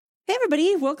Hey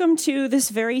everybody, welcome to this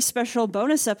very special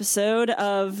bonus episode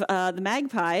of The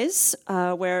Magpies,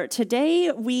 where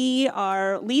today we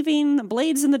are leaving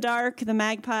Blades in the Dark, the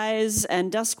Magpies,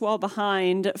 and Duskwall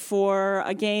behind for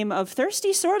a game of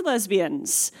Thirsty Sword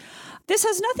Lesbians. This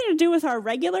has nothing to do with our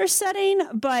regular setting,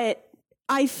 but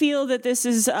I feel that this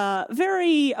is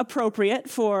very appropriate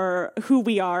for who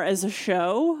we are as a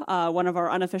show. One of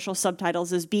our unofficial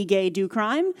subtitles is Be Gay, Do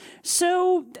Crime,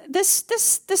 so this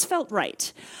felt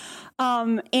right.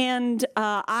 And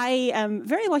I am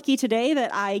very lucky today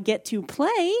that I get to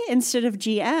play instead of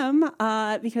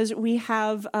GM because we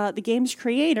have the game's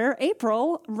creator,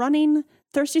 April, running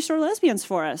Thirsty Sword Lesbians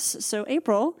for us. So,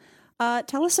 April,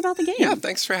 tell us about the game. Yeah,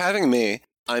 thanks for having me.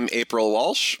 I'm April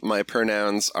Walsh. My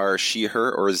pronouns are she,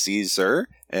 her, or zer,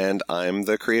 and I'm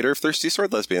the creator of Thirsty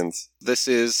Sword Lesbians. This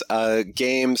is a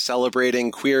game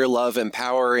celebrating queer love and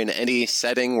power in any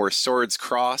setting where swords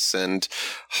cross and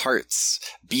hearts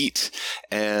beat,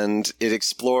 and it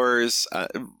explores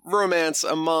romance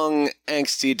among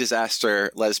angsty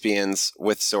disaster lesbians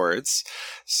with swords.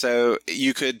 So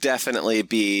you could definitely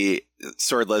be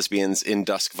sword lesbians in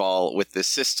Duskwall with this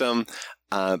system.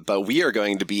 But we are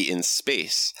going to be in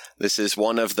space. This is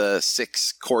one of the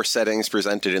 6 core settings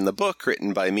presented in the book,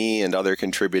 written by me and other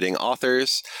contributing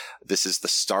authors. This is the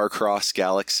Starcross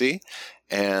Galaxy,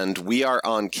 and we are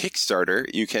on Kickstarter.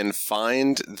 You can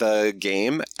find the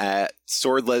game at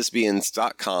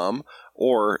swordlesbians.com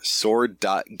or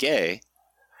sword.gay,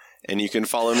 and you can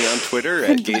follow me on Twitter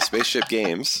at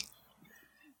GaySpaceshipGames.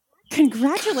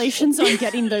 Congratulations on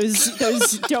getting those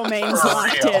domains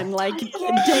locked in. Like,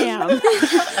 damn.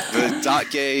 The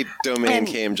 .gay domain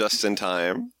came just in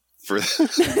time for.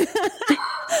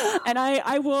 And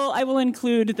I will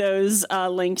include those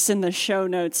links in the show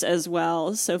notes as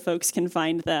well, so folks can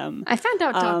find them. I found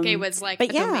out .gay was like a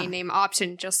domain name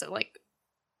option just like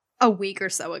a week or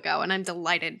so ago, and I'm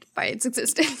delighted by its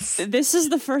existence. This is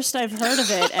the first I've heard of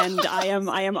it, and I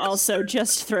am also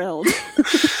just thrilled.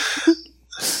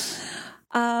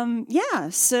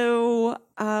 So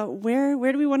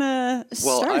where do we want to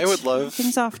start? Well, I would love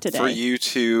things off today for you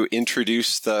to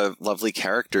introduce the lovely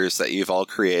characters that you've all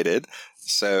created.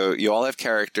 So you all have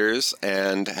characters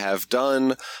and have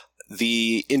done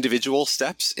the individual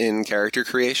steps in character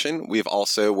creation. We've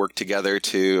also worked together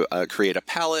to create a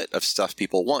palette of stuff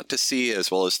people want to see,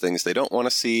 as well as things they don't want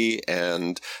to see,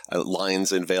 and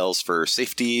lines and veils for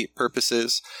safety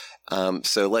purposes.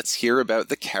 So let's hear about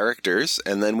the characters,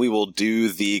 and then we will do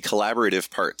the collaborative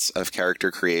parts of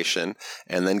character creation,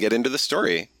 and then get into the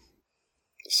story.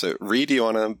 So, Ree, do you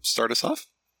want to start us off?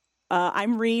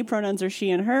 I'm Ree, pronouns are she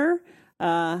and her.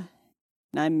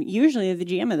 I'm usually the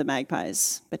GM of the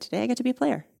Magpies, but today I get to be a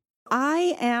player.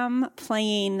 I am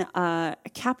playing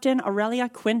Captain Aurelia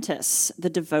Quintus, the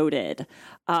Devoted.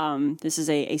 This is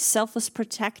a selfless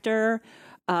protector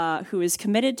who is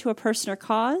committed to a person or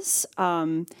cause,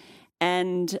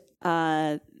 and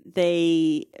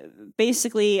they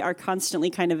basically are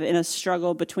constantly kind of in a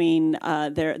struggle between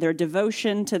their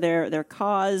devotion to their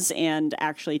cause and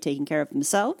actually taking care of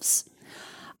themselves.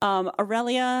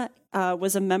 Aurelia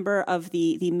was a member of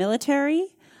the military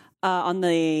on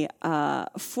the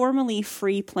formerly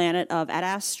free planet of Ad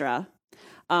Astra,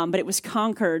 but it was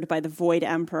conquered by the Void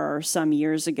Emperor some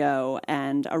years ago,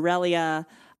 and Aurelia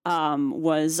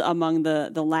was among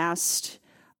the last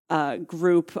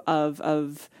group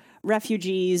of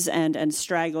refugees and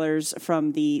stragglers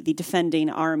from the defending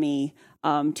army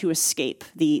to escape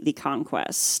the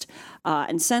conquest.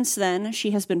 And since then,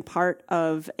 she has been part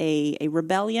of a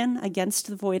rebellion against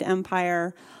the Void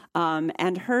Empire,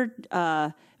 and her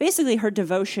basically her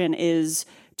devotion is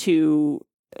to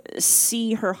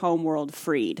see her homeworld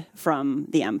freed from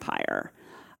the Empire.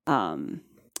 And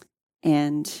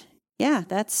yeah,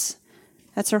 that's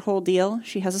her whole deal.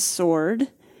 She has a sword.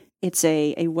 It's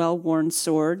a well-worn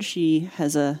sword. She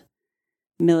has a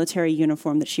military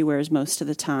uniform that she wears most of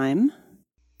the time.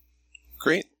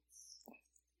 Great.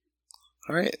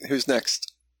 All right, who's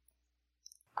next?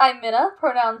 I'm Minna,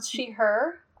 pronouns she,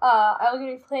 her. I'm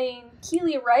going to be playing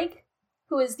Keely Reich,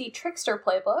 who is the Trickster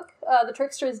playbook. The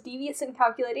Trickster is devious and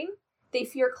calculating. They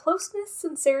fear closeness,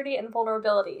 sincerity, and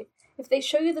vulnerability. If they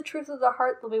show you the truth of their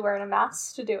heart, they'll be wearing a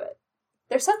mask to do it.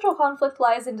 Their central conflict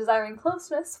lies in desiring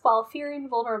closeness while fearing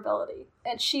vulnerability.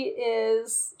 And she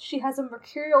has a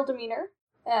mercurial demeanor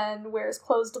and wears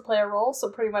clothes to play a role, so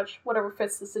pretty much whatever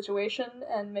fits the situation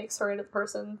and makes her into the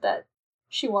person that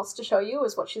she wants to show you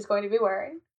is what she's going to be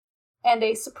wearing. And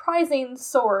a surprising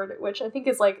sword, which I think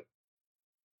is like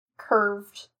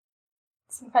curved,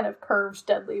 some kind of curved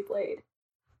deadly blade.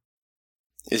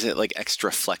 Is it like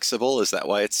extra flexible? Is that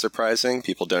why it's surprising?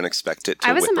 People don't expect it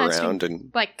to whip around and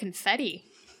like confetti.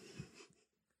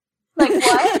 Like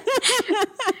what?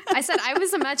 I said I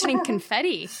was imagining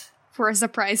confetti for a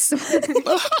surprise sword.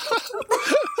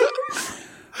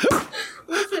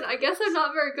 Listen, I guess I'm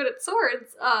not very good at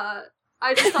swords.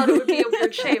 I just thought it would be a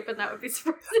weird shape and that would be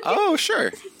surprising. Oh,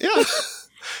 sure. Yeah.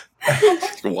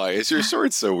 Why is your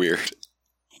sword so weird?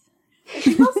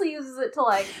 She mostly uses it to,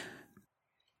 like,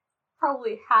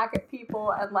 probably hack at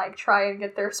people and, like, try and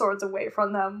get their swords away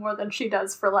from them more than she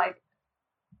does for, like,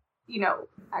 you know,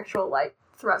 actual, like,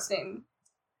 thrusting.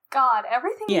 God,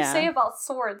 everything you say about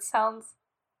swords sounds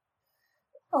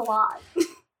a lot.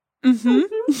 Mm-hmm.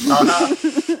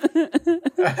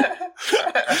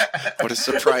 What a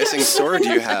surprising sword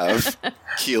you have,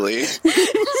 Keely. Sword.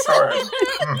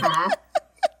 Mm-hmm.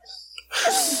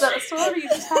 Is that a sword or you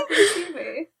just happen to see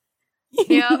me?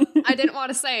 Yeah, I didn't want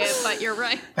to say it, but you're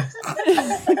right.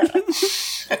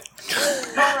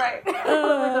 Alright.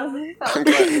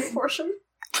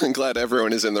 I'm glad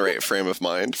everyone is in the right frame of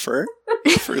mind for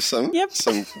some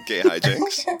gay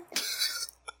hijinks.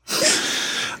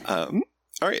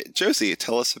 All right, Josie,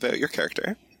 tell us about your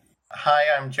character. Hi,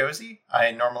 I'm Josie.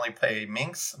 I normally play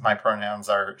Minx. My pronouns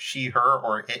are she, her,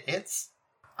 or its.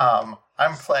 I'm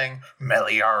playing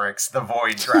Meliarix, the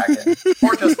Void Dragon,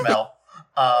 or just Mel.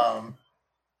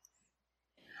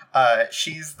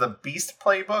 She's the Beast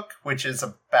Playbook, which is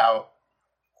about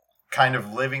kind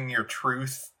of living your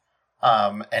truth,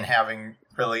 and having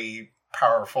really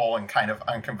powerful and kind of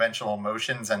unconventional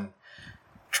emotions and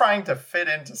trying to fit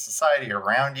into society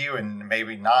around you and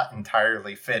maybe not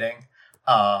entirely fitting,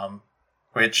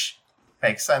 which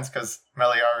makes sense because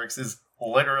Meliarix is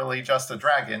literally just a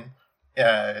dragon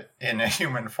in a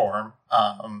human form.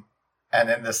 And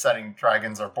in this setting,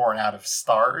 dragons are born out of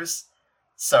stars,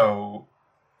 so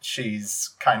she's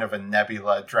kind of a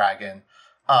nebula dragon.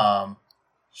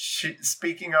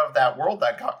 Speaking of that world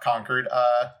that got conquered,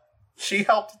 she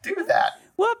helped do that.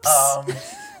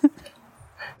 Whoops!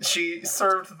 She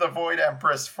served the Void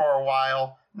Empress for a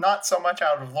while, not so much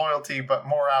out of loyalty, but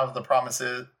more out of the promise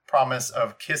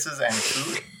of kisses and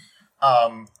food.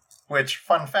 Which,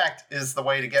 fun fact, is the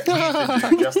way to get me to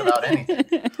do just about anything.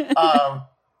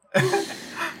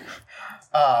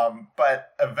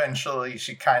 But eventually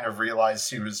she kind of realized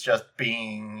she was just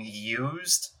being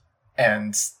used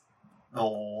and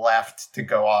left to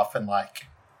go off and, like,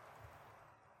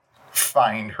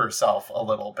 find herself a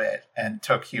little bit and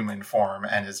took human form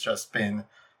and has just been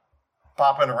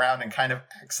bopping around and kind of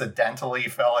accidentally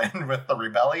fell in with the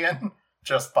rebellion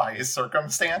just by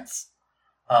circumstance.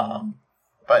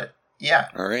 But yeah.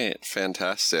 All right,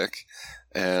 fantastic.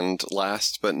 And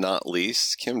last but not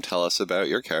least, Kim, tell us about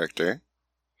your character.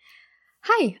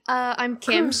 Hi, I'm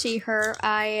Kim, she, her.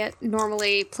 I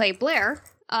normally play Blair,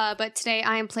 but today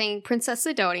I am playing Princess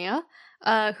Sidonia,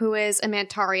 who is a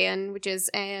Mantarian, which is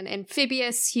an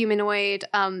amphibious, humanoid,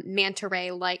 manta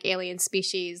ray-like alien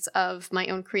species of my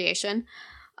own creation.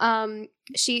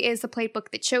 She is the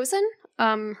playbook The Chosen.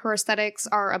 Her aesthetics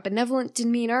are a benevolent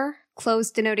demeanor,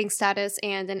 clothes denoting status,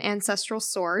 and an ancestral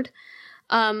sword.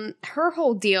 Her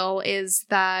whole deal is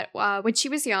that when she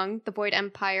was young, the Void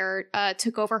Empire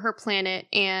took over her planet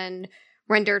and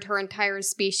rendered her entire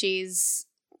species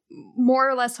more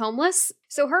or less homeless.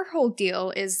 So her whole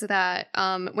deal is that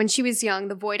when she was young,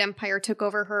 the Void Empire took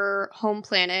over her home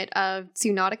planet of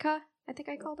Sunautica, I think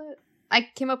I called it. I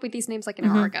came up with these names like an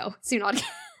hour ago. Sunautica.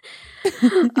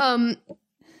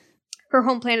 Her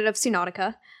home planet of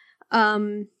Sunautica.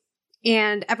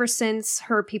 And ever since,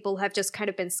 her people have just kind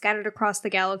of been scattered across the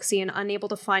galaxy and unable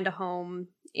to find a home.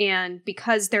 And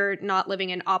because they're not living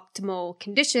in optimal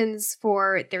conditions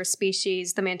for their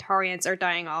species, the Mantarians are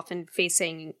dying off and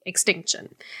facing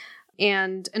extinction.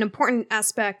 And an important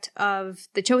aspect of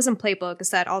the Chosen playbook is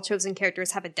that all Chosen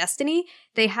characters have a destiny.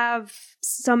 They have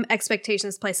some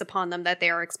expectations placed upon them that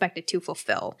they are expected to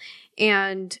fulfill.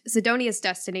 And Sidonia's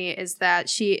destiny is that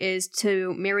she is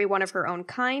to marry one of her own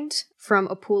kind from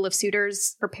a pool of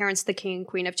suitors her parents, the king and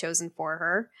queen, have chosen for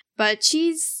her. But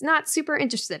she's not super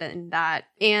interested in that,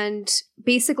 and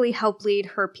basically help lead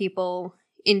her people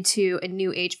into a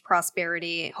new age of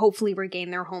prosperity, hopefully regain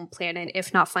their home planet,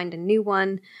 if not find a new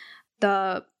one.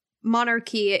 The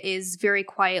monarchy is very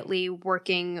quietly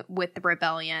working with the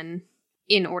rebellion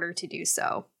in order to do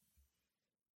so.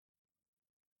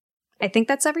 I think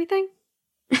that's everything.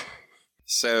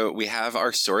 So we have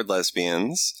our sword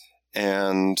lesbians,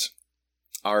 and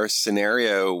our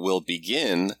scenario will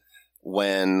begin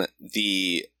when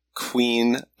the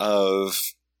Queen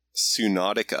of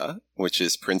Sunautica, which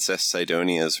is Princess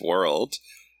Sidonia's world,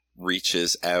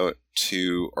 reaches out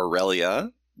to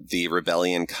Aurelia, the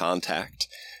rebellion contact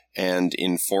and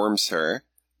informs her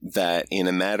that in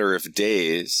a matter of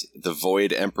days, the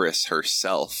Void Empress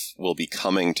herself will be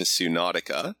coming to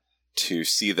Sunautica to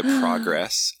see the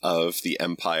progress of the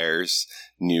Empire's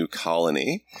new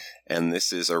colony. And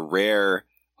this is a rare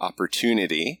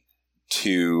opportunity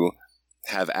to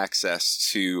have access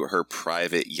to her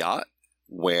private yacht,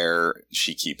 where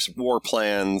she keeps war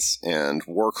plans and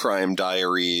war crime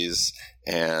diaries,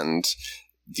 and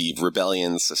the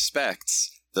rebellion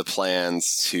suspects the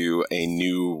plans to a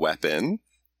new weapon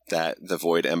that the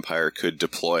Void Empire could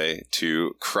deploy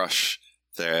to crush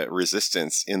the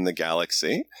resistance in the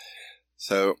galaxy.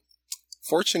 So,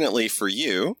 fortunately for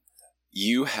you,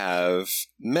 you have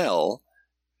Mel,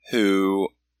 who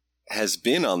has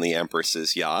been on the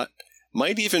Empress's yacht,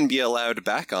 might even be allowed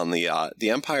back on the yacht. The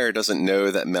Empire doesn't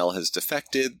know that Mel has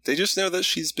defected. They just know that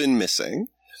she's been missing.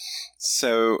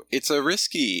 So it's a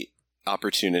risky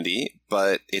opportunity,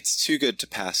 but it's too good to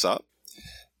pass up.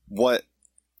 What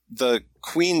the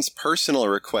Queen's personal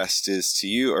request is to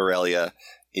you, Aurelia,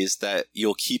 is that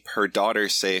you'll keep her daughter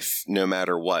safe no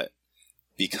matter what,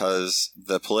 because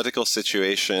the political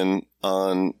situation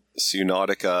on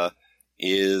Sunautica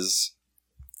is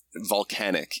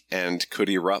volcanic and could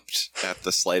erupt at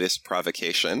the slightest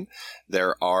provocation.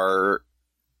 There are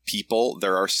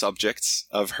subjects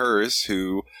of hers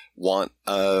who want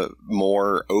a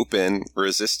more open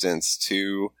resistance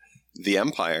to the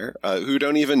Empire, who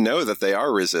don't even know that they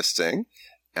are resisting,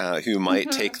 who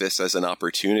might take this as an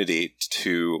opportunity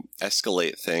to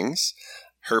escalate things.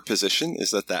 Her position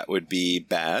is that that would be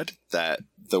bad, that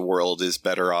the world is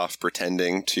better off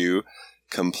pretending to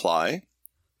comply.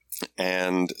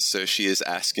 And so she is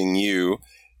asking you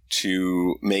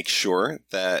to make sure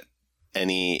that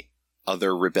any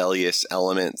other rebellious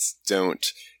elements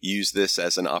don't use this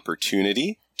as an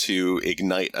opportunity to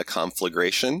ignite a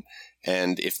conflagration.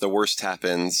 And if the worst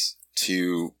happens,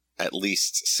 to at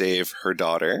least save her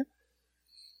daughter.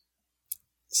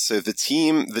 So the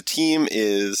team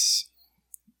is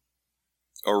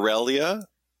Aurelia,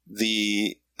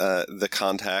 the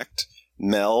contact,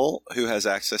 Mel, who has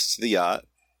access to the yacht,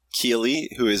 Keely,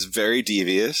 who is very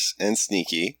devious and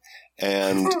sneaky,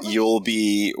 and you'll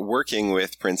be working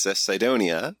with Princess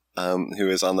Sidonia, who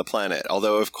is on the planet.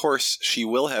 Although, of course, she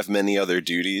will have many other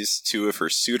duties. 2 of her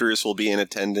suitors will be in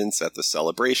attendance at the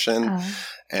celebration,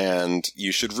 and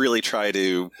you should really try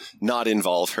to not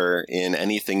involve her in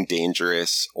anything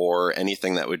dangerous or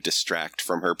anything that would distract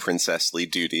from her princessly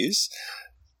duties.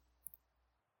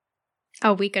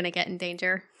 Are we gonna get in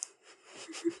danger?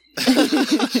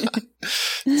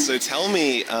 So tell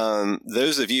me,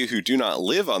 those of you who do not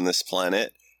live on this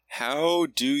planet, how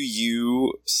do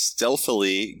you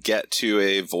stealthily get to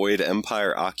a Void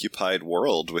Empire occupied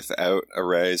world without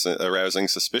arousing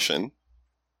suspicion?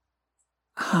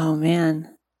 Oh,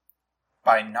 man.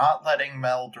 By not letting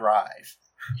Mel drive.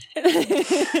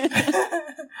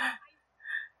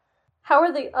 How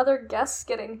are the other guests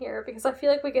getting here? Because I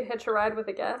feel like we could hitch a ride with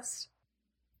a guest.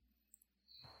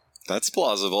 That's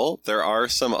plausible. There are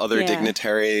some other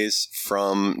dignitaries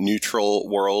from neutral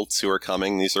worlds who are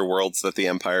coming. These are worlds that the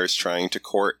Empire is trying to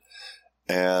court.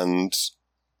 And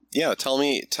yeah, tell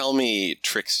me,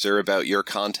 Trickster, about your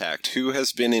contact. Who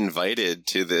has been invited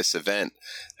to this event?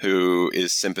 Who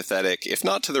is sympathetic, if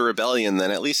not to the rebellion, then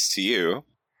at least to you?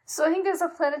 So I think there's a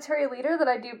planetary leader that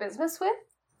I do business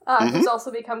with, who's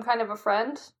also become kind of a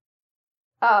friend.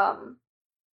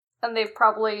 And they've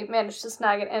probably managed to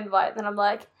snag an invite, and then I'm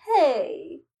like,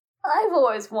 hey, I've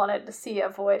always wanted to see a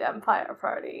Void Empire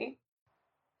party.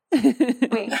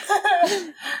 Wink.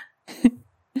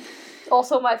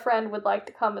 Also, my friend would like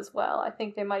to come as well. I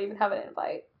think they might even have an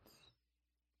invite.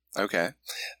 Okay.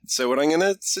 So what I'm going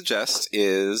to suggest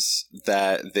is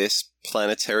that this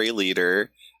planetary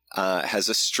leader has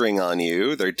a string on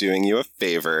you. They're doing you a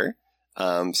favor.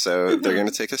 So they're going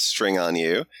to take a string on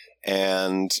you.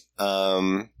 And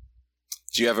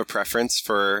do you have a preference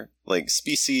for, like,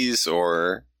 species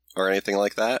or anything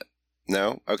like that?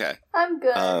 No? Okay. I'm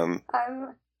good.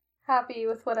 I'm happy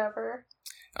with whatever.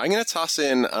 I'm going to toss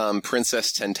in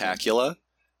Princess Tentacula.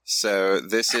 So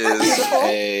this is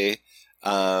a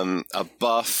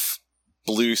buff,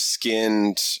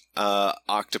 blue-skinned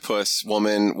octopus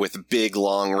woman with big,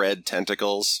 long red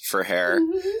tentacles for hair.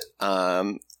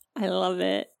 I love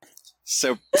it.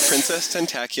 So Princess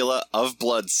Tentacula of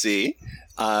Bloodsea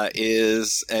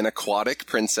is an aquatic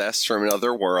princess from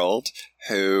another world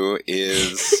who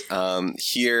is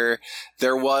here.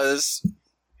 There was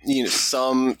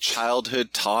some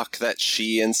childhood talk that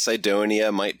she and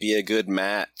Sidonia might be a good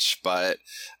match, but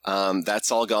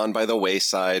that's all gone by the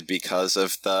wayside because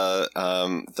of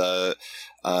the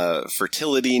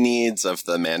fertility needs of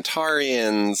the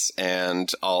Mantarians,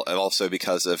 and also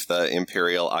because of the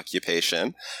Imperial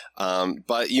occupation.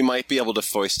 But you might be able to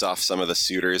foist off some of the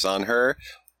suitors on her.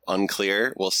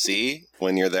 Unclear. We'll see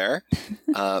when you're there.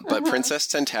 But Princess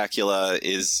Tentacula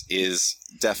is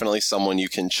definitely someone you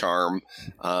can charm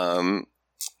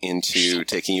into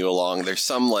taking you along. There's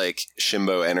some like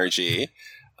Shimbo energy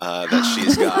that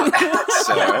she's got.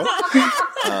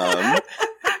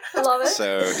 Love it.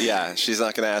 So yeah, she's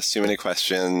not going to ask too many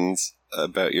questions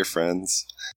about your friends.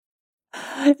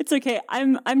 It's okay.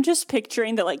 I'm just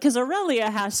picturing that, like, because Aurelia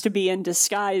has to be in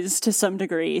disguise to some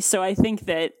degree. So I think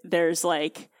that there's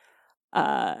like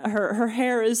her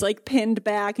hair is like pinned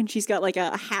back, and she's got like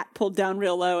a hat pulled down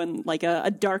real low, and like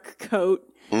a dark coat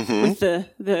with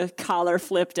the collar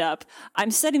flipped up.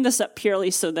 I'm setting this up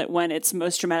purely so that when it's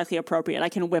most dramatically appropriate, I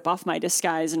can whip off my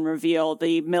disguise and reveal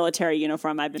the military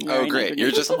uniform I've been wearing. Oh, great!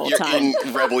 You're time.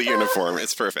 in rebel uniform.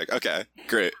 It's perfect. Okay,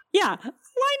 great. Yeah.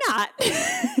 Why not?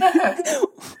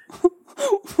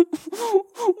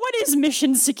 What is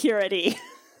mission security?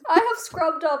 I have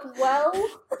scrubbed up well.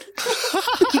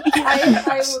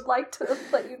 I would like to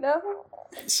let you know.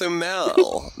 So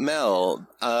Mel,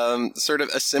 sort of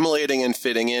assimilating and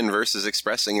fitting in versus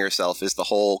expressing yourself is the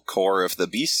whole core of the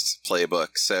Beast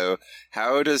playbook. So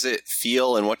how does it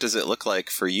feel, and what does it look like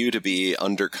for you to be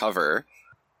undercover?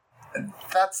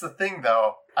 That's the thing,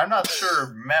 though. I'm not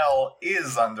sure Mel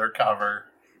is undercover.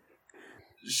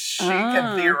 She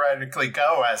can theoretically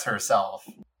go as herself.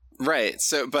 Right.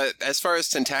 So, but as far as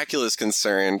Tentacula is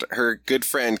concerned, her good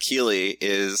friend Keely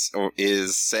is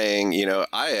saying,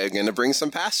 I am going to bring some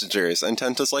passengers. And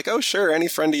Tenta's like, oh, sure, any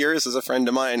friend of yours is a friend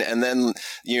of mine. And then,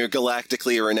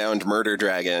 galactically renowned murder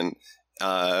dragon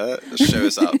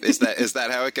shows up. Is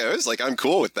that how it goes? Like, I'm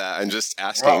cool with that. I'm just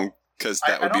asking because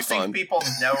that would be fun. I don't think people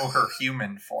know her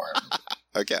human form.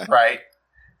 Okay. Right?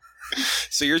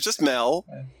 So you're just Mel.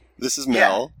 This is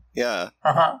Mel. Yeah.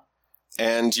 Uh-huh.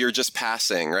 And you're just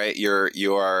passing, right?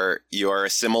 You are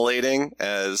assimilating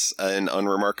as an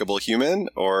unremarkable human,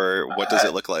 or what does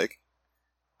it look like?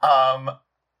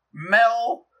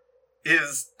 Mel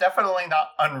is definitely not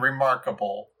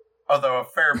unremarkable, although a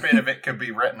fair bit of it could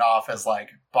be written off as like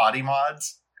body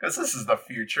mods, because this is the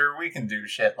future. We can do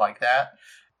shit like that.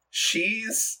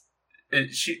 She's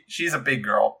a big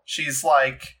girl. She's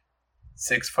like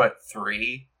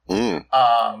 6'3".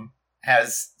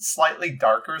 Has slightly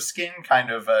darker skin,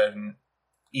 kind of an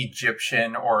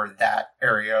Egyptian or that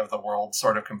area of the world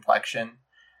sort of complexion.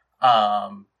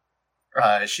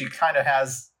 She kind of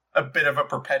has a bit of a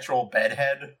perpetual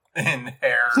bedhead and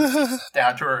hair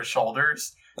down to her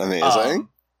shoulders. Amazing.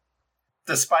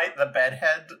 Despite the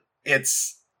bedhead,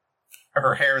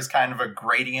 her hair is kind of a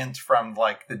gradient from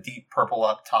like the deep purple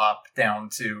up top down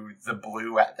to the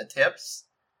blue at the tips.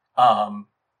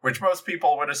 Which most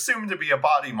people would assume to be a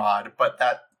body mod, but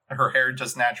that her hair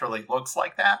just naturally looks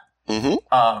like that.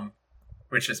 Mm-hmm.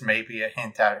 Which is maybe a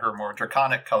hint at her more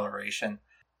draconic coloration.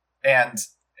 And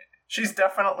she's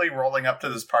definitely rolling up to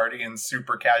this party in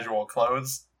super casual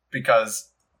clothes, because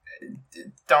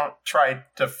don't try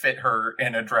to fit her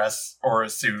in a dress or a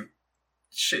suit.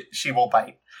 She will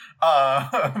bite.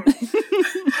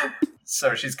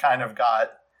 So she's kind of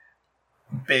got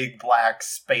big black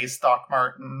space Doc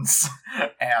Martens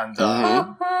and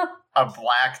a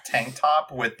black tank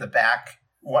top with the back,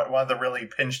 one of the really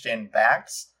pinched in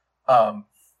backs.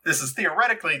 This is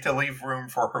theoretically to leave room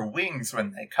for her wings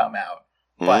when they come out.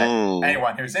 But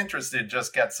anyone who's interested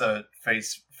just gets a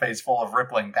face full of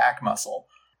rippling back muscle,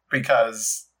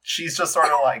 because she's just sort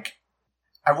of like,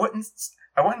 I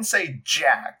wouldn't say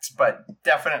jacked, but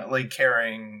definitely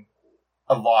carrying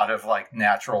a lot of like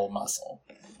natural muscle.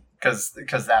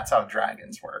 Because that's how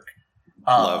dragons work.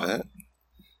 Love it.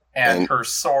 And her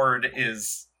sword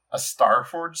is a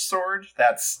Starforged sword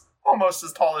that's almost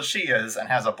as tall as she is and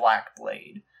has a black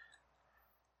blade.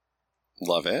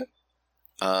 Love it.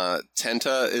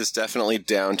 Tenta is definitely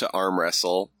down to arm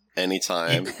wrestle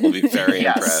anytime. We'll be very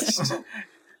impressed.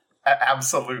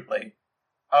 Absolutely.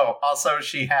 Oh, also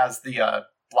she has the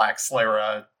black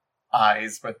Slara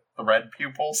eyes with the red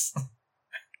pupils.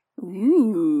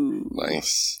 Ooh.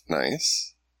 Nice.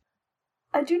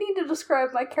 I do need to describe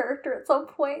my character at some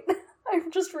point. I've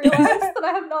just realized that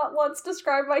I have not once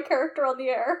described my character on the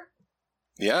air.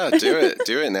 Yeah, do it.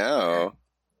 Do it now.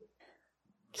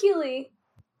 Keely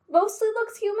mostly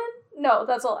looks human? No,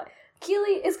 that's a lie.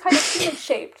 Keely is kind of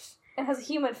human-shaped and has a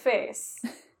human face,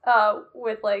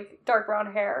 with, like, dark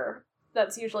brown hair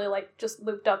that's usually, like, just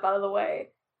looped up out of the way.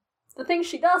 The thing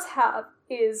she does have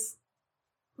is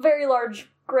very large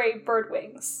gray bird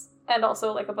wings, and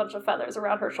also, like, a bunch of feathers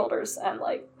around her shoulders and,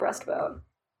 like, breastbone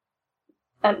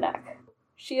and neck.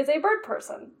 She is a bird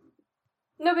person.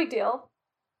 No big deal.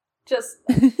 Just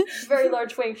very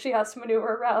large wings she has to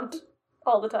maneuver around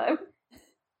all the time.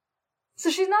 So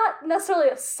she's not necessarily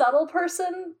a subtle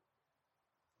person.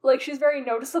 Like, she's very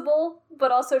noticeable,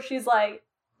 but also she's, like,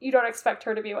 you don't expect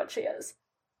her to be what she is.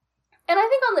 And I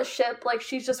think on the ship, like,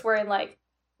 she's just wearing, like,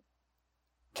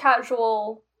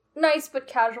 casual, nice but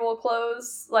casual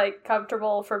clothes, like,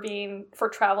 comfortable for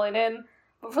traveling in.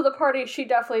 But for the party, she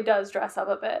definitely does dress up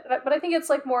a bit. But I think it's,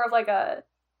 like, more of, like, a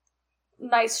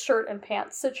nice shirt and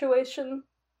pants situation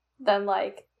than,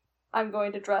 like, I'm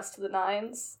going to dress to the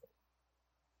nines.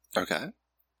 Okay.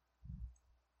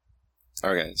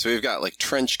 Okay, so we've got, like,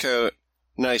 trench coat,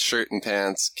 nice shirt and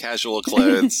pants, casual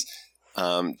clothes.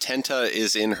 Tenta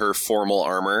is in her formal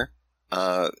armor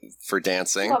for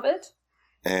dancing. Love it.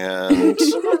 And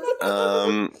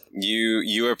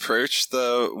you approach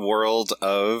the world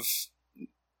of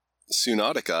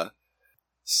Sunautica.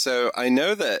 So I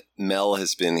know that Mel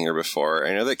has been here before.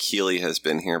 I know that Keely has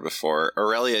been here before.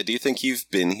 Aurelia, do you think you've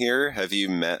been here? Have you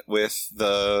met with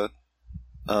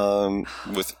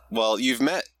you've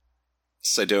met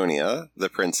Sidonia, the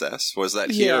princess. Was that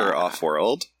here or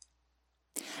off-world?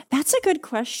 That's a good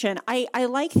question. I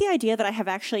like the idea that I have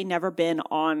actually never been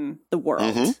on the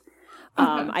world.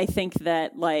 Mm-hmm. I think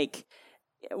that, like,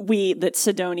 that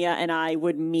Sidonia and I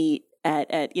would meet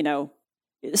at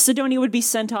Sidonia would be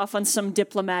sent off on some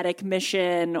diplomatic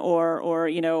mission or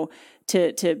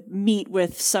to meet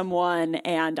with someone,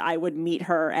 and I would meet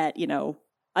her at,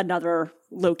 another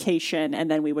location, and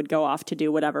then we would go off to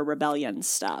do whatever rebellion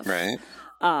stuff. Right.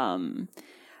 I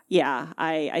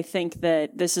think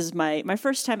that this is my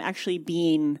first time actually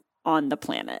being on the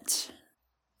planet.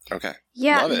 Okay.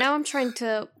 Yeah, now I'm trying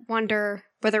to wonder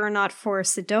whether or not for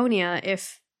Sidonia,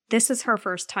 if this is her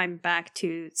first time back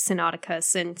to Sunautica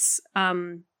since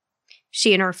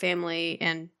she and her family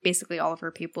and basically all of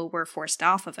her people were forced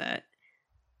off of it.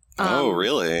 Oh,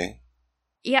 really?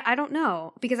 Yeah, I don't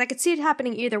know, because I could see it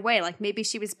happening either way. Like, maybe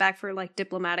she was back for, like,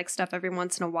 diplomatic stuff every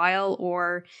once in a while,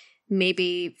 or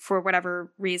maybe for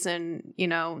whatever reason,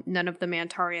 none of the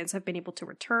Mantarians have been able to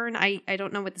return. I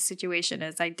don't know what the situation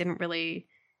is. I didn't really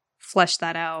flesh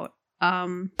that out.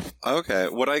 Okay.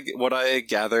 What I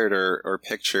gathered or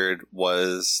pictured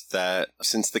was that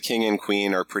since the king and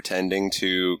queen are pretending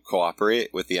to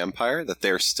cooperate with the empire, that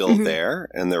they're still there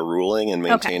and they're ruling and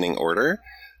maintaining order.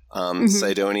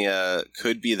 Sidonia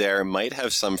could be there, might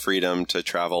have some freedom to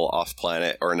travel off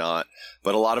planet or not,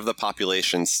 but a lot of the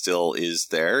population still is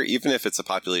there, even if it's a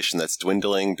population that's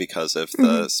dwindling because of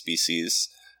the species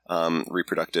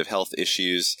reproductive health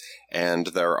issues, and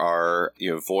there are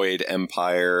Void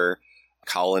Empire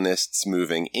colonists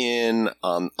moving in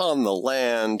on the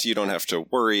land. You don't have to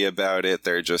worry about it.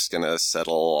 They're just going to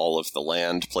settle all of the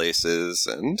land places.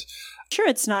 And sure,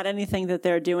 it's not anything that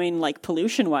they're doing, like,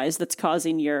 pollution-wise that's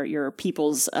causing your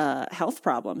people's health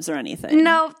problems or anything.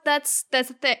 No, that's the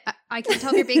thing. I can't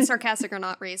tell if you're being sarcastic or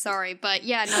not, Ree. Sorry, but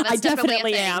yeah, no, that's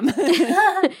definitely am.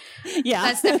 Yeah,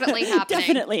 that's definitely happening.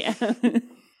 Definitely am.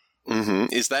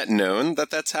 Is that known that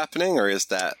that's happening, or is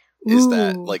that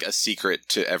like a secret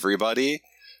to everybody?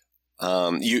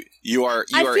 You are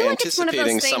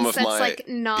anticipating some of my. That's like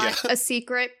not a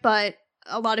secret, but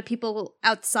a lot of people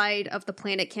outside of the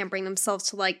planet can't bring themselves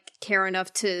to, like, care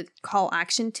enough to call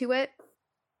action to it.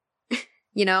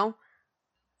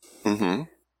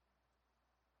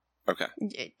 Okay.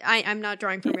 I'm not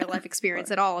drawing from real life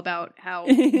experience at all about how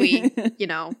we,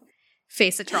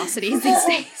 face atrocities these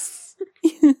days.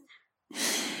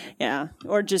 Yeah,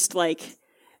 or just, like,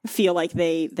 feel like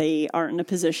they aren't in a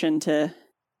position to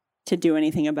do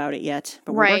anything about it yet,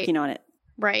 but we're working on it.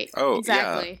 Right. Oh,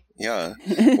 exactly. Yeah.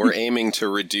 We're aiming to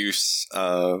reduce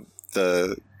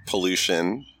the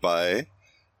pollution by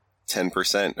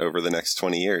 10% over the next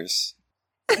 20 years.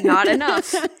 Not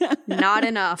enough. Not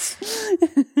enough.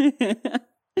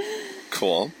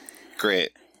 Cool.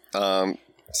 Great.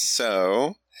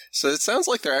 So it sounds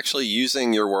like they're actually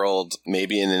using your world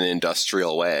maybe in an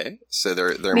industrial way. So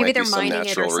there maybe might they're be some mining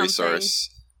natural it or resource.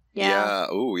 Yeah. Yeah.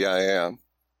 Oh, yeah.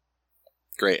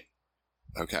 Great.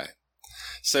 Okay.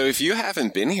 So if you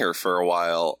haven't been here for a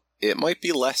while, it might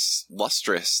be less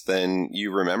lustrous than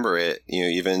you remember it,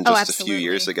 even just a few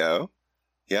years ago.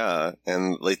 Yeah,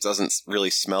 and it doesn't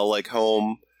really smell like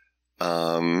home.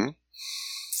 But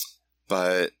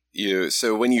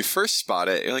so when you first spot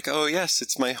it, you're like, oh yes,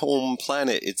 it's my home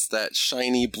planet. It's that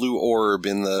shiny blue orb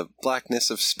in the blackness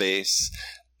of space.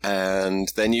 And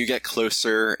then you get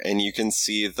closer and you can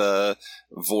see the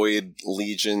Void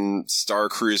Legion star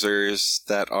cruisers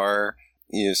that are,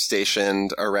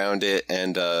 stationed around it,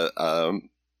 and a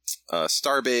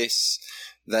starbase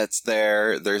that's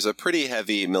there. There's a pretty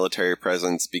heavy military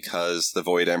presence because the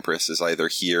Void Empress is either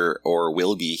here or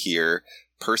will be here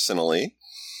personally.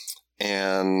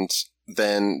 And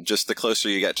then just the closer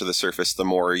you get to the surface, the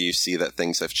more you see that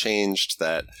things have changed,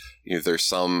 that there's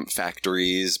some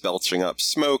factories belching up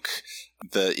smoke.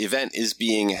 The event is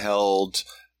being held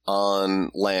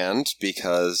on land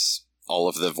because all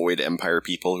of the Void Empire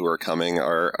people who are coming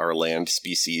are land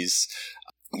species.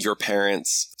 Your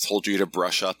parents told you to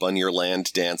brush up on your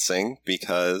land dancing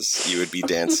because you would be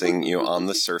dancing, on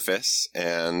the surface.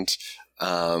 And,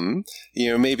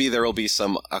 maybe there will be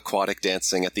some aquatic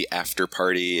dancing at the after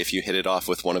party if you hit it off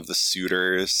with one of the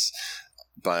suitors.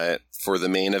 But for the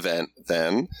main event,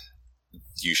 then,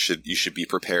 you should be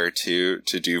prepared to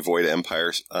do Void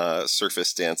Empire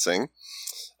surface dancing.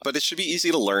 But it should be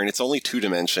easy to learn. It's only 2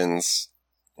 dimensions.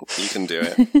 You can do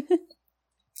it.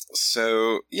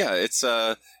 So yeah, it's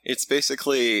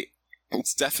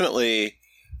definitely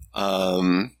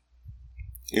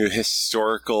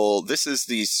historical. This is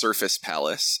the surface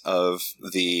palace of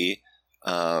the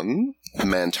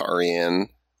Mantarian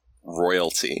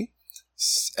royalty,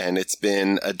 and it's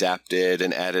been adapted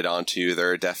and added onto.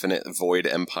 There are definite Void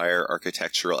Empire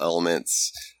architectural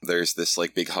elements. There's this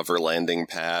big hover landing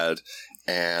pad,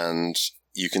 and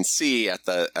you can see at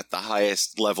the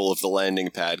highest level of the landing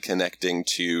pad connecting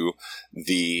to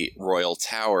the Royal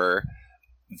Tower,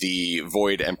 the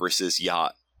Void Empress's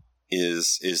yacht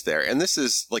is there. And this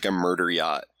is like a murder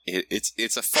yacht.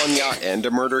 It's a fun yacht and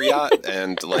a murder yacht.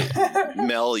 And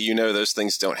Mel, those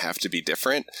things don't have to be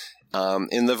different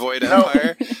in the Void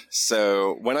Empire.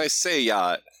 So when I say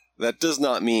yacht, that does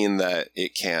not mean that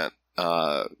it can't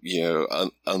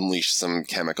unleash some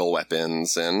chemical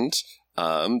weapons and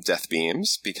death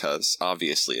beams, because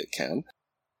obviously it can.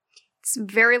 It's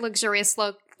very luxurious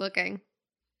looking.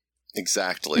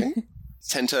 Exactly.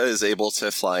 Tenta is able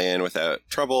to fly in without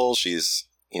trouble. She's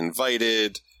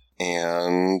invited,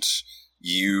 and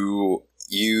you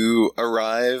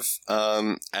arrive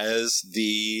as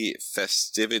the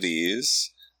festivities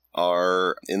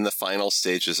are in the final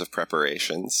stages of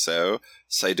preparation. So,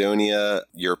 Cydonia,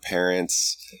 your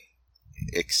parents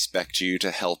expect you to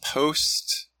help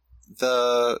host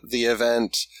the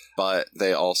event, but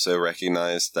they also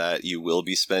recognize that you will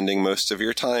be spending most of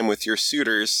your time with your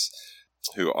suitors,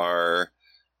 who are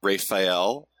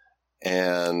Raphael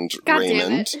and God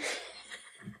Raymond.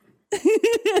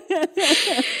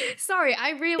 Sorry,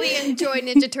 I really enjoy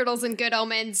Ninja Turtles and Good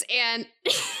Omens, and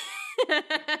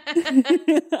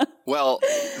well,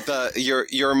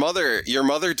 your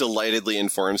mother delightedly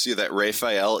informs you that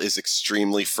Raphael is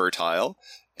extremely fertile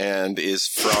and is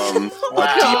from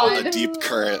a deep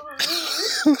current.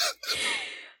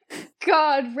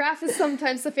 God, Raph is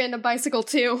sometimes a fan of Bicycle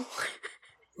too.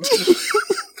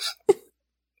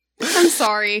 I'm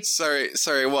sorry.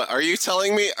 Sorry, what? Are you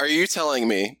telling me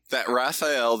that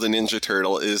Raphael the Ninja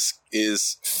Turtle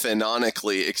is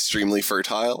phenonically extremely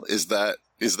fertile? Is that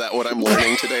what I'm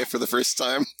learning today for the first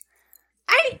time?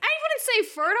 I wouldn't say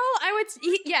fertile.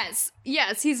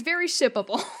 Yes, he's very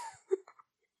shippable.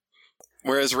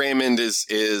 Whereas Raymond is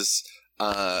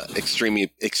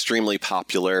extremely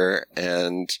popular,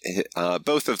 and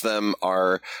both of them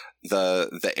are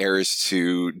the heirs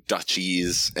to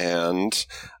duchies, and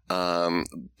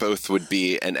both would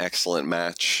be an excellent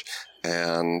match.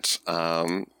 And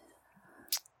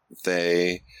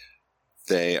they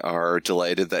are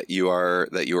delighted that you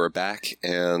are back,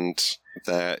 and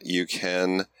that you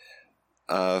can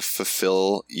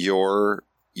fulfill your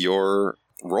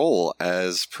role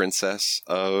as Princess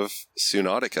of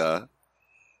Sunautica.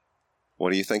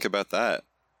 What do you think about that?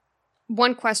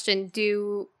 One question: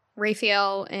 do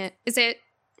Raphael and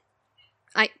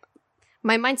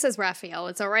my mind says Raphael.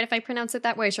 It's all right if I pronounce it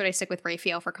that way. Or should I stick with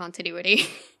Raphael for continuity?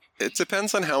 It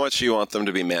depends on how much you want them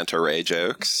to be manta ray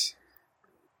jokes.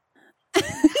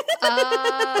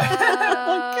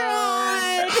 Oh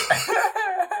God!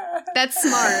 That's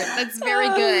smart. That's very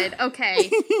good.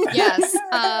 Okay. Yes.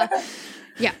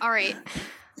 Yeah. All right.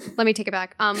 Let me take it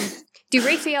back. Do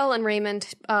Raphael and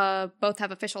Raymond both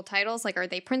have official titles? Are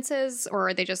they princes or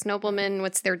are they just noblemen?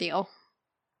 What's their deal?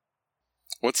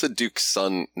 What's a duke's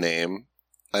son name?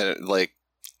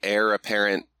 Heir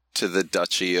apparent to the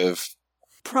duchy of...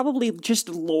 Probably just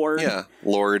Lord. Yeah,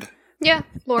 Lord. Yeah,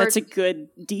 Lord. That's a good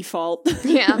default.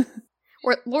 Yeah.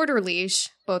 Or Lord or Liege.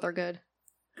 Both are good.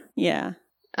 Yeah.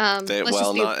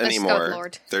 Not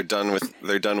anymore. They're done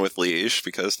with Liege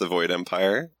because the Void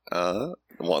Empire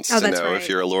wants Oh, to that's know right. if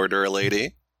you're a lord or a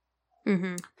lady.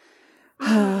 Mm-hmm.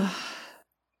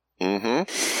 Mm-hmm.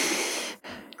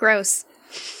 Gross.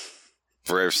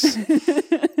 Gross.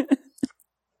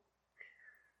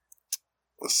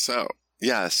 So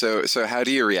how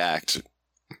do you react?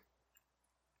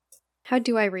 How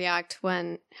do I react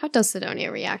how does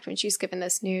Sidonia react when she's given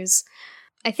this news?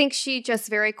 I think she just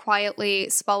very quietly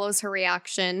swallows her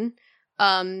reaction,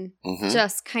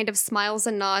 just kind of smiles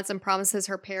and nods and promises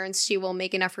her parents she will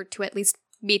make an effort to at least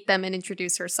meet them and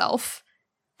introduce herself.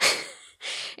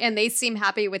 And they seem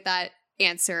happy with that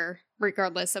answer,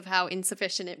 regardless of how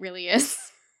insufficient it really is.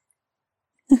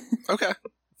 Okay.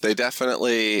 They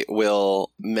definitely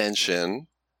will mention,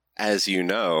 as you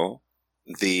know,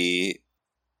 the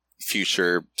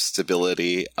future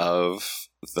stability of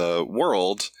the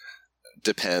world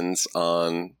depends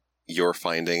on your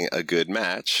finding a good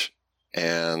match,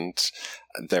 and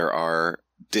there are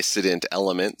dissident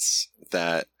elements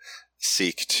that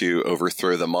seek to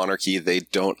overthrow the monarchy. They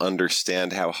don't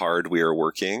understand how hard we are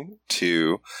working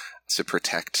to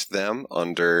protect them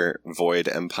under Void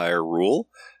Empire rule.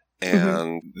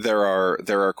 And there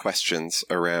are questions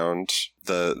around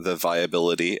the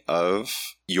viability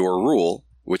of your rule,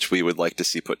 which we would like to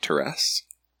see put to rest.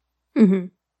 Mm-hmm.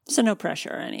 So no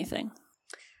pressure or anything.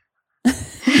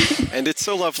 And it's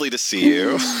so lovely to see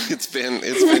you. It's been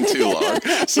too long.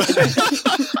 So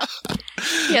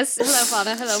Yes, hello,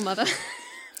 father. Hello, mother.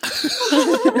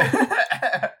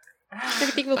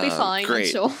 Everything will be fine, great.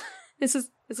 I'm sure. This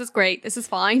is great. This is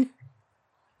fine.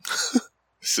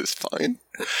 This is fine.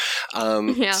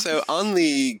 Yeah. So on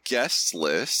the guest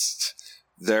list,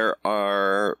 there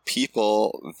are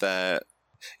people that,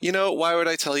 why would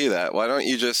I tell you that? Why don't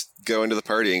you just go into the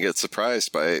party and get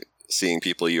surprised by seeing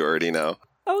people you already know?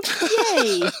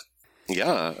 Okay.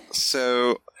 Yeah.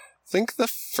 So I think the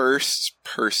first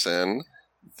person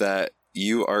that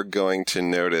you are going to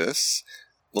notice,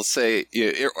 let's say,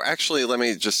 actually, let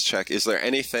me just check. Is there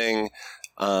anything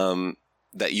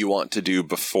that you want to do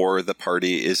before the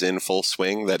party is in full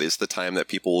swing? That is the time that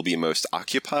people will be most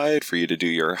occupied for you to do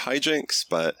your hijinks.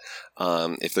 But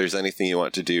if there's anything you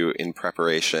want to do in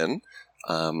preparation,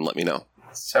 let me know.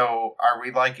 So, are we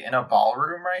in a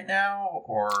ballroom right now,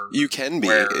 or you can be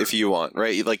if you want,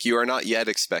 right? You are not yet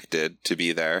expected to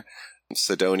be there.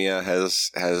 Sidonia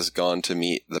has gone to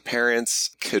meet the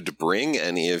parents. Could bring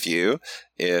any of you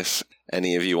if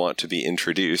any of you want to be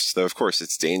introduced. Though, of course,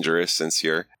 it's dangerous since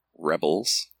you're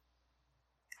rebels.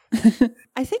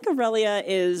 I think Aurelia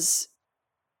is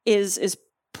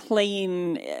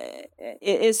playing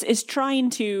is trying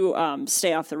to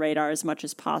stay off the radar as much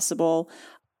as possible.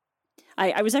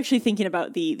 I was actually thinking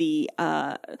about the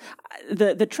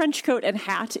trench coat and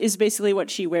hat is basically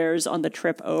what she wears on the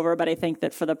trip over, but I think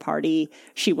that for the party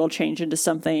she will change into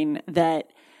something that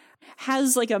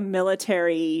has a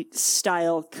military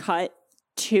style cut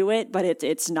to it, but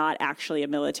it's not actually a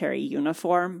military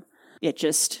uniform. It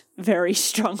just very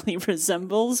strongly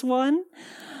resembles one,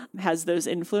 has those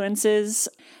influences,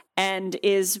 and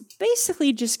is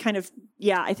basically just kind of,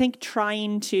 I think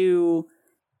trying to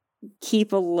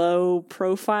keep a low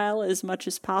profile as much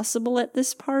as possible at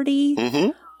this party. Mm-hmm.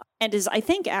 And is, I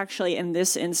think, actually in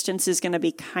this instance is going to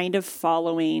be kind of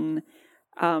following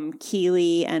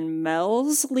Keely and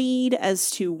Mel's lead as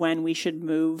to when we should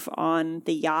move on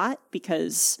the yacht,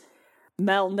 because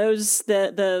Mel knows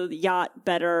the yacht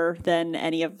better than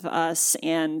any of us,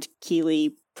 and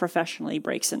Keely professionally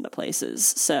breaks into places.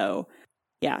 So,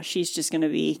 yeah, she's just going to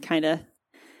be kind of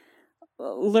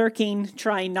lurking,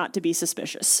 trying not to be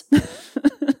suspicious.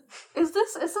 Is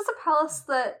this a palace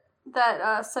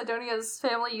that Sidonia's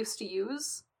family used to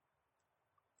use?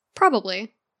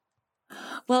 Probably.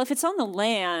 Well, if it's on the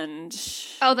land...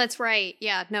 Oh, that's right.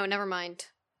 Yeah, no, never mind.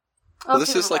 Well,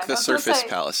 this is the surface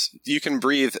palace. You can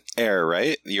breathe air,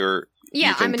 right? You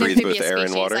can I'm an breathe amphibious both air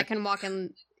species. and water. I can walk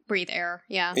and breathe air,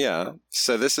 yeah. Yeah,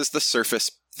 so this is the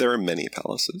surface. There are many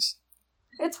palaces.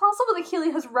 It's possible that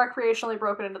Keely has recreationally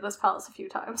broken into this palace a few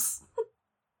times.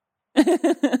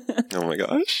 Oh my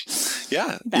gosh.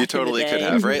 Yeah, you totally could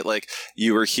have, right?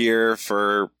 You were here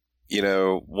for,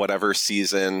 whatever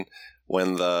season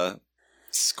when the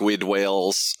squid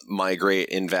whales migrate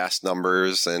in vast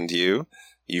numbers, and you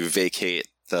vacate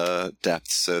the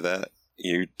depths so that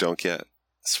you don't get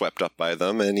swept up by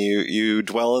them, and you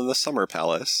dwell in the summer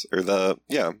palace, or the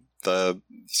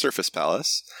surface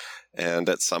palace. And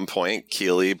at some point,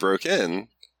 Keely broke in,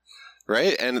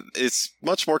 right? And it's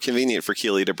much more convenient for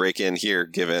Keely to break in here,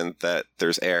 given that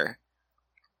there's air.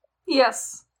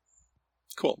 Yes.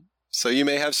 Cool. So you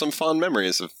may have some fond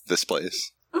memories of this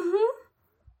place.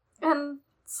 Mm-hmm. And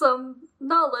some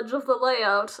knowledge of the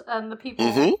layout and the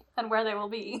people and where they will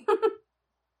be.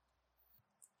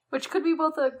 Which could be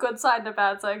both a good side and a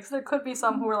bad side, because there could be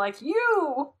some who are like,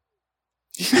 you!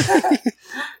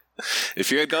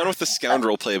 If you had gone with the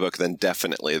scoundrel playbook, then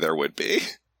definitely there would be.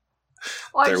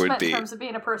 Well, I just meant in terms of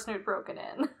being a person who'd broken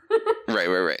in.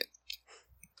 Right.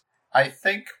 I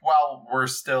think while we're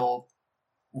still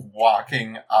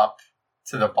walking up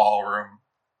to the ballroom,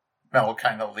 Mel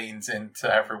kind of leans into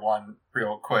everyone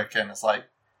real quick and is like,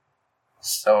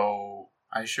 so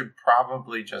I should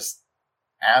probably just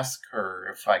ask her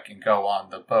if I can go on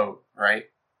the boat, right?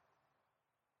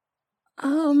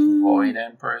 Void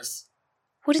Empress?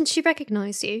 Wouldn't she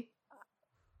recognize you?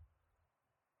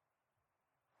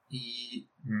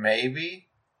 Maybe?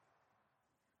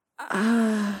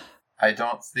 I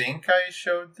don't think I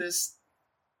showed this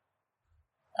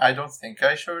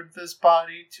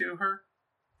body to her,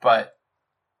 but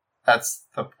that's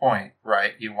the point,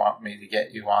 right? You want me to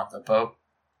get you on the boat?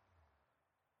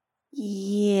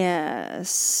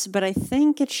 Yes, but I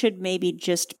think it should maybe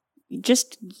just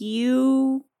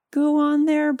you go on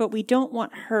there, but we don't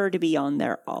want her to be on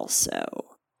there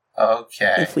also.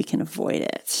 Okay. If we can avoid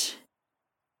it.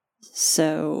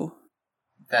 So...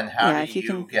 Then how do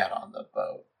you get on the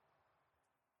boat?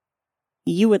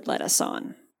 You would let us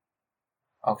on.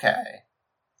 Okay.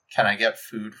 Can I get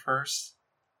food first?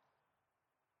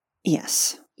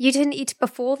 Yes. You didn't eat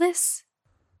before this?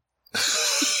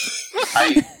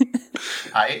 I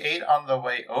ate on the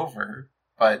way over,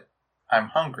 but I'm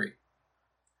hungry.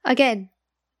 Again.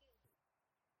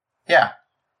 Yeah.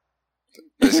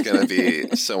 There's going to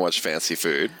be so much fancy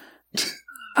food.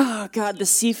 Oh, God, the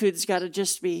seafood's got to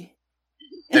just be...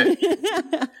 Is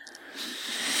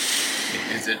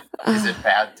it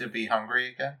bad to be hungry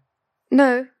again?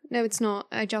 No, it's not.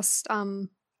 I just,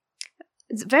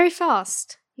 it's very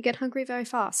fast. You get hungry very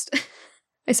fast,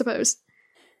 I suppose.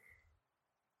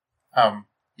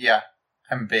 Yeah,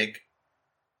 I'm big.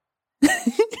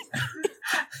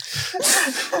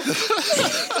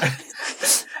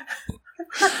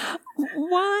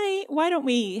 Why don't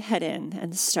we head in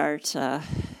and start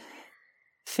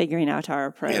figuring out our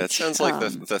approach? Yeah, it sounds like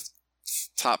the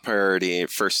top priority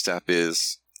first step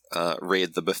is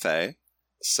raid the buffet.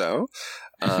 So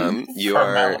you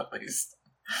are at least.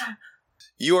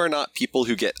 You are not people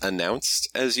who get announced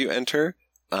as you enter,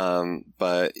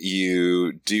 but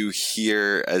you do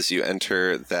hear as you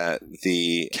enter that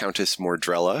the Countess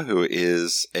Mordrella, who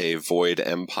is a Void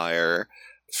Empire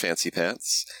fancy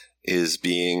pants, is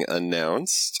being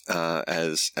announced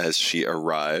as she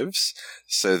arrives.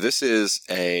 So this is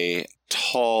a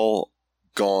tall,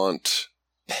 gaunt,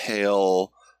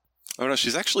 pale... Oh no,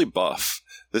 she's actually buff.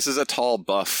 This is a tall,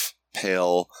 buff,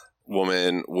 pale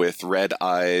woman with red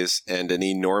eyes and an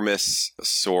enormous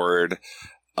sword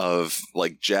of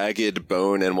like jagged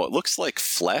bone and what looks like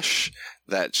flesh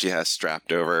that she has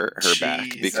strapped over her back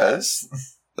because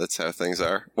that's how things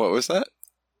are. What was that?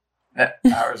 I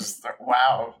was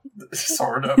wow,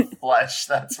 sword of flesh.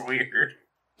 That's weird.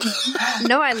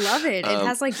 No, I love it. It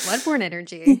has like Bloodborne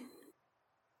energy.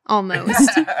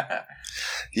 Almost.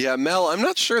 Yeah, Mel, I'm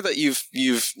not sure that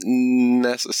you've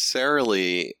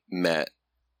necessarily met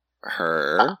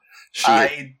her.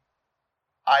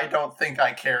 I don't think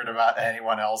I cared about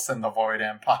anyone else in the Void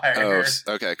Empire.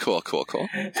 Oh, okay, cool.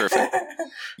 Perfect.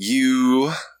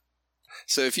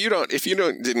 So if you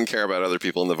didn't care about other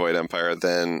people in the Void Empire,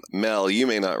 then Mel, you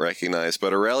may not recognize,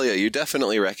 but Aurelia, you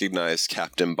definitely recognize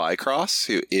Captain Bycross,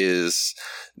 who is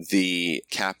the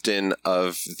captain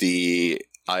of the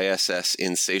ISS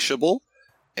Insatiable,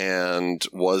 and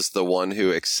was the one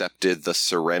who accepted the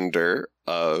surrender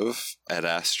of Ad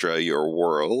Astra, your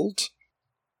world.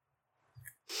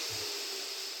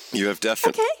 You have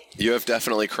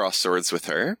definitely crossed swords with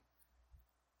her.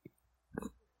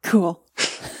 Cool.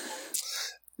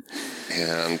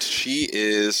 And she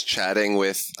is chatting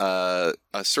with a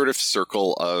sort of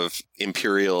circle of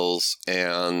Imperials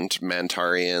and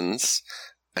Mantarians,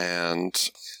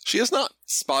 and she has not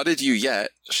spotted you yet.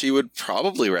 She would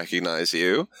probably recognize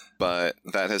you, but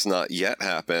that has not yet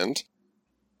happened.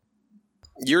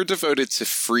 You're devoted to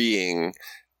freeing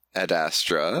Ad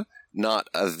Astra, not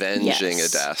avenging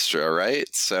Ad Astra,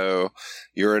 right? So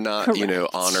you're not, Correct.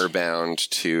 Honor bound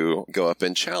to go up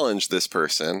and challenge this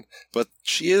person, but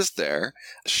she is there.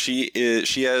 She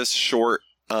has short,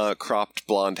 cropped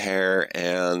blonde hair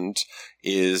and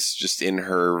is just in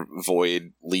her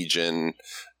Void Legion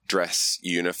dress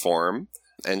uniform.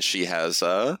 And she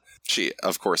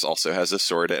of course also has a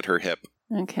sword at her hip.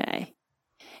 Okay.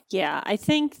 Yeah, I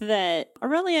think that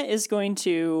Aurelia is going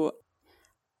to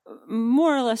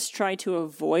more or less try to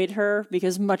avoid her,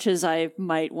 because much as I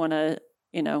might want to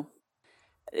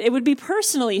it would be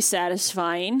personally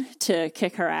satisfying to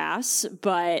kick her ass,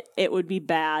 but it would be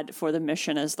bad for the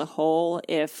mission as the whole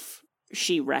if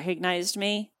she recognized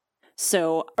me.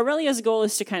 So Aurelia's goal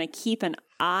is to kind of keep an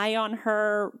eye on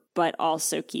her, but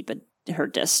also keep her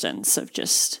distance of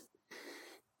just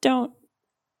don't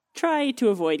try to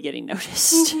avoid getting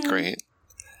noticed. Great.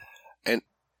 And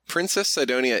Princess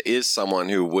Sidonia is someone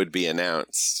who would be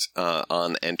announced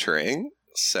on entering.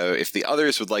 So if the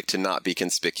others would like to not be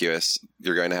conspicuous,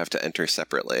 you're going to have to enter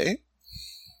separately.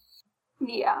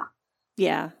 Yeah.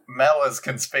 Yeah. Mel is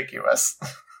conspicuous.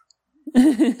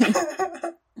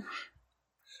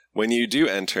 When you do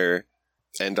enter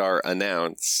and are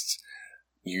announced,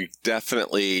 you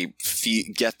definitely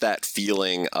get that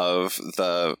feeling of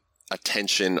the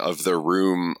attention of the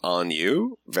room on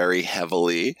you very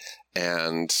heavily,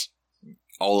 and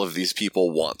all of these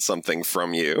people want something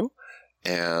from you.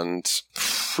 And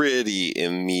pretty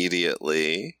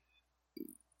immediately,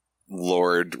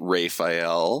 Lord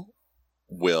Raphael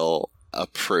will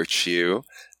approach you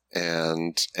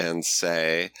and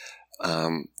say,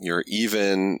 you're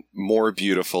even more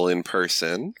beautiful in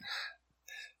person.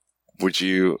 Would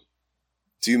you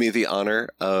do me the honor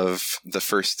of the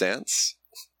first dance?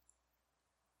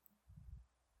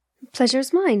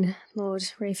 Pleasure's mine,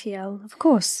 Lord Raphael. Of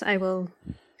course, I will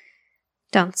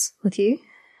dance with you.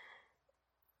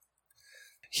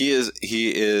 He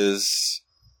is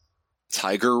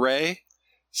Tiger Ray.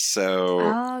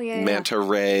 So Manta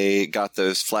Ray got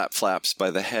those flaps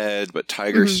by the head, but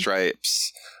tiger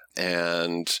stripes,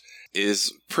 and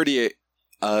is pretty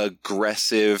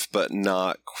aggressive, but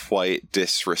not quite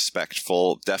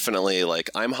disrespectful. Definitely like,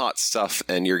 I'm hot stuff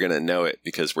and you're going to know it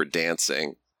because we're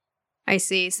dancing. I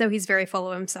see. So he's very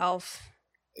full of himself.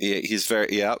 Yeah, he's very,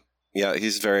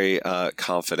 he's very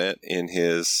confident in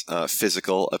his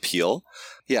physical appeal.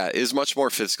 Yeah, is much more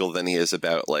physical than he is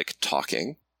about like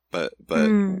talking, but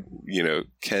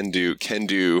can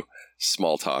do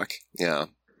small talk. Yeah.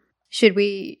 Should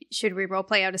we role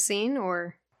play out a scene,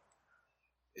 or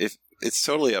if it's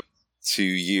totally up to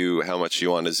you how much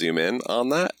you want to zoom in on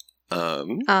that?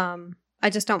 I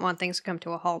just don't want things to come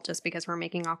to a halt just because we're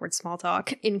making awkward small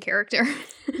talk in character.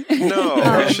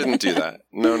 No, we shouldn't do that.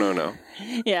 No.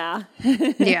 Yeah.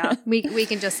 Yeah, we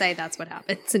can just say that's what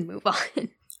happens and move on.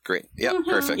 Great. Yep,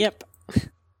 perfect. Yep.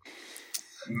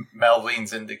 Mel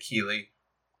leans into Keely.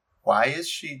 Why is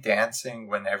she dancing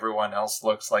when everyone else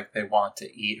looks like they want to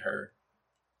eat her?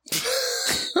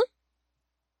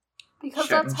 Because Shouldn't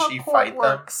that's how she court fight them?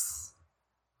 works.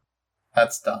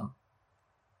 That's dumb.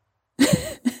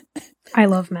 I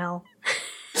love Mel.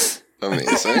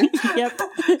 Amazing. Yep.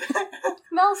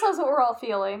 Mel says what we're all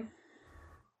feeling.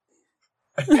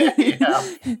 Yeah.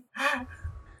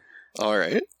 All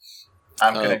right.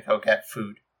 I'm going to go get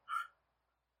food.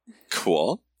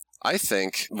 Cool. I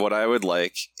think what I would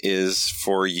like is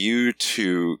for you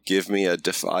to give me a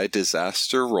Defy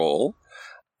Disaster roll.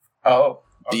 Oh,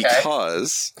 okay.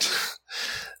 Because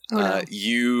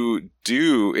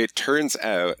it turns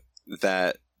out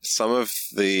that some of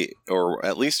the, or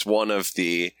at least one of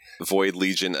the Void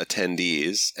Legion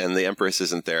attendees, and the Empress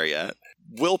isn't there yet,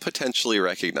 will potentially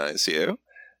recognize you.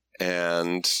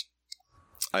 And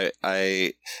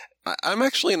I'm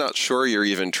actually not sure you're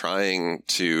even trying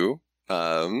to,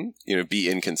 be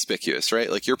inconspicuous, right?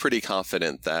 Like, you're pretty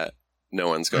confident that no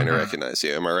one's going to recognize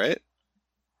you. Am I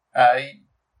right?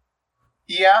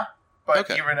 Yeah, but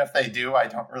Okay. even if they do, I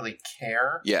don't really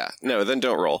care. Yeah. No, then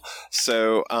don't roll.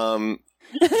 So,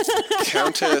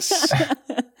 Countess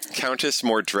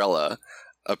Mordrella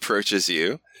approaches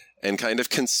you and kind of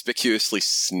conspicuously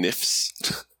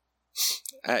sniffs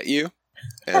at you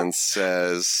and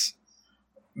says...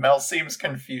 Mel seems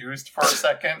confused for a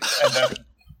second, and then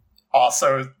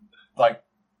also,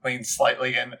 leans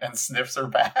slightly in and sniffs her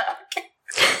back.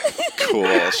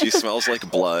 Cool. She smells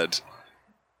like blood.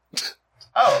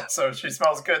 Oh, so she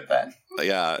smells good then.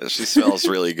 Yeah, she smells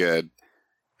really good.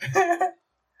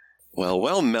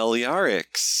 Well,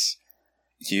 Meliarix,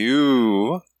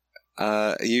 you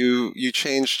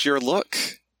changed your look.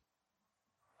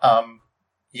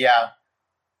 Yeah.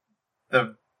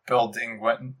 The building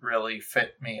wouldn't really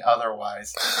fit me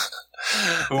otherwise.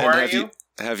 Who are you?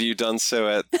 Have you done so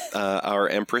at our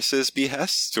Empress's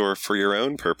behest or for your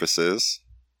own purposes?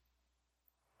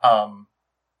 I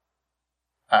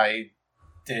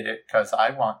did it because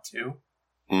I want to.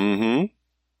 Mm-hmm.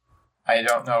 I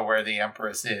don't know where the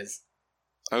Empress is.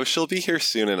 Oh, she'll be here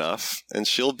soon enough, and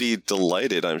she'll be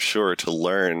delighted, I'm sure, to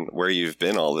learn where you've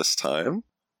been all this time.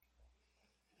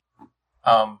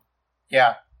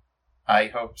 Yeah. I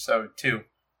hope so, too.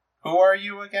 Who are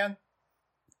you again?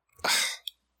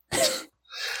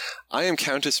 I am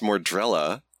Countess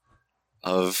Mordrella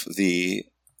of the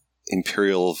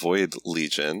Imperial Void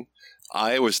Legion.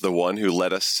 I was the one who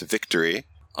led us to victory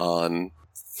on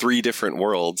 3 different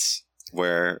worlds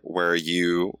where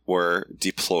you were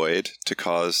deployed to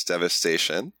cause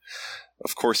devastation.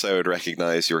 Of course I would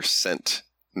recognize your scent,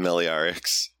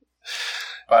 Meliarix.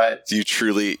 But You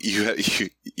truly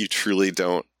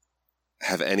don't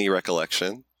have any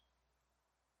recollection?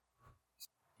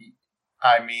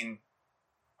 I mean,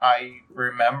 I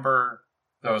remember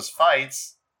those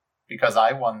fights because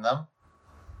I won them.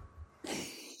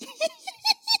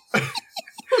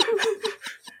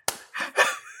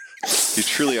 You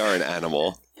truly are an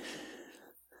animal.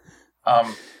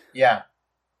 Yeah.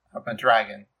 I'm a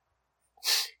dragon.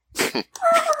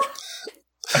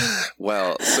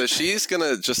 Well, so she's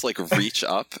gonna just like reach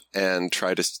up and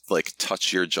try to like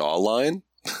touch your jawline.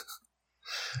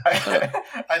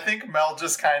 I think Mel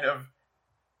just kind of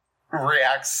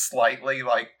reacts slightly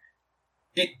like,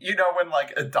 you know when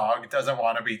like a dog doesn't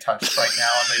want to be touched right now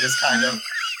and they just kind of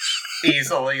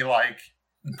easily like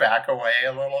back away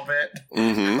a little bit.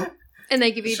 Mm-hmm. And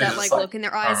they give you She's that just like look in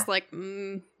their eyes like,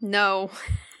 no.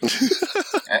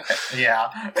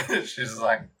 Yeah. She's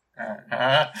like,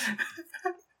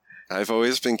 I've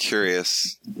always been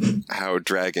curious how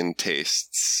dragon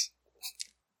tastes.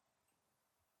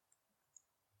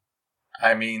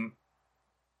 I mean,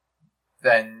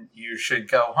 then you should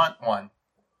go hunt one.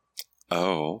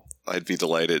 Oh, I'd be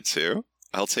delighted to.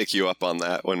 I'll take you up on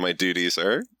that when my duties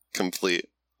are complete.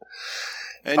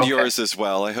 And Okay. yours as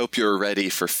well. I hope you're ready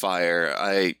for fire.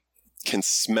 I can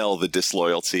smell the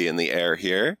disloyalty in the air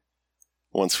here.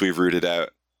 Once we've rooted out,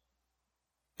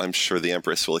 I'm sure the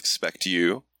Empress will expect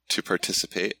you to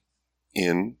participate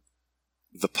in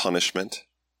the punishment.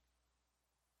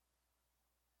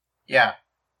 Yeah.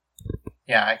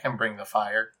 Yeah, I can bring the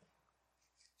fire.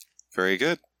 Very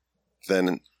good.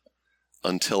 Then,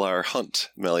 until our hunt,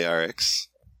 Meliarix.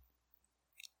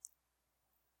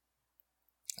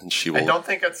 And she will... I don't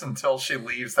think it's until she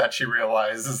leaves that she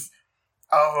realizes,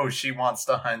 oh, she wants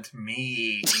to hunt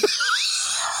me.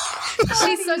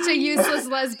 She's such a useless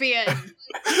lesbian.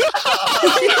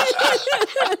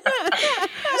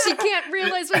 She can't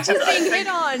realize when she's being hit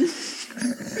on.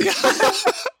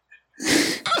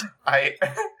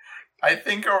 I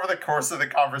think over the course of the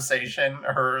conversation,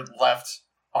 her left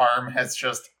arm has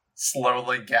just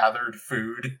slowly gathered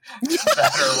food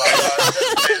that her right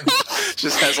arm has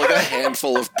just has like a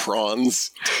handful of prawns.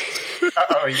 been.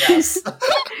 Oh, yes.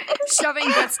 Shoving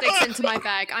breadsticks into my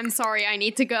bag. I'm sorry, I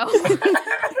need to go.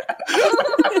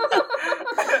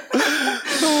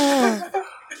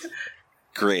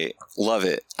 Great. Love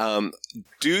it.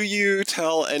 Do you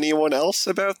tell anyone else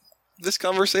about this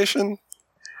conversation?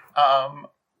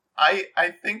 I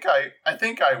think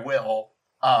I will.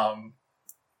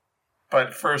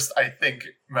 But first, I think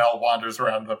Mel wanders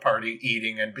around the party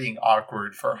eating and being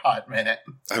awkward for a hot minute.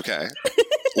 Okay.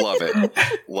 Love it.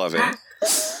 Love it.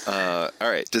 All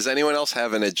right. Does anyone else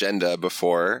have an agenda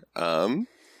before?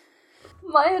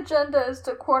 My agenda is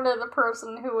to corner the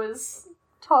person who is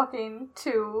talking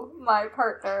to my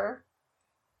partner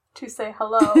to say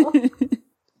hello.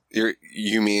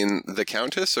 You mean the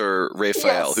Countess or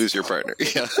Raphael? Yes. Who's your partner?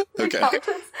 Yeah. Okay.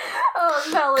 Countess.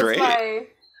 Mel is Great.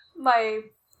 my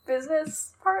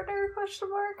business partner, question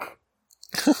mark.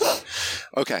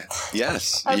 Okay.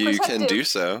 Yes, I'm you can protective. do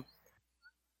so.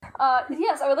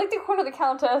 Yes, I would like to corner the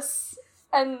Countess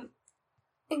and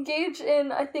engage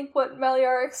in, I think, what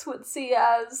Meliarix would see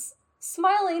as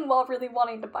smiling while really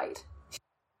wanting to bite.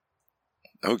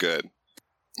 Oh, good.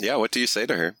 Yeah, what do you say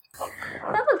to her?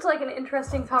 That looks like an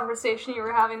interesting conversation you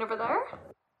were having over there.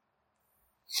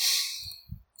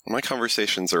 My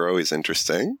conversations are always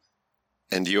interesting.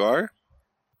 And you are?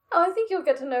 Oh, I think you'll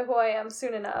get to know who I am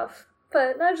soon enough.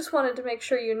 But I just wanted to make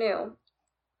sure you knew.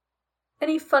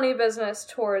 Any funny business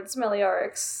towards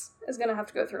Meliarix is gonna have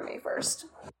to go through me first.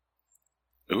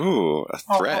 Ooh, a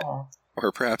threat. Aw.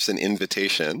 Or perhaps an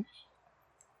invitation.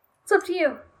 It's up to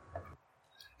you.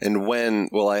 And when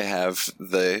will I have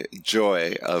the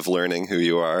joy of learning who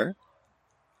you are?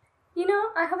 You know,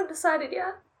 I haven't decided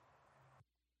yet.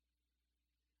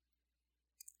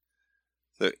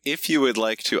 So if you would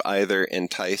like to either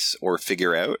entice or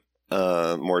figure out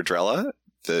Mordrella,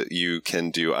 that you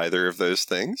can do either of those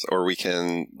things, or we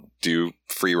can do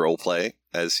free role play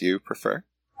as you prefer.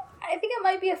 I think it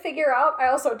might be a figure out. I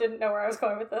also didn't know where I was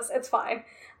going with this. It's fine.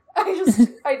 I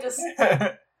just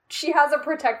she has a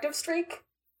protective streak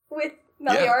with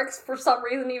Meliarix for some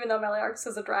reason, even though Meliarix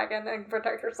is a dragon and can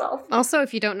protect herself. Also,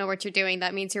 if you don't know what you're doing,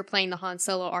 that means you're playing the Han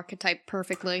Solo archetype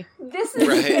perfectly. This is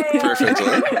Right, fair. perfectly.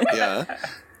 Yeah.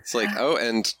 It's like, oh,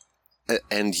 and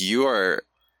And you are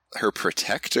her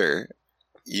protector.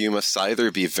 You must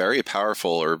either be very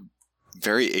powerful or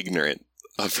very ignorant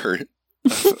of her,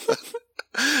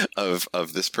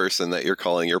 of this person that you're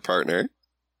calling your partner.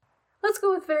 Let's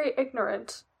go with very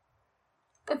ignorant.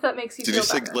 If that makes you feel better.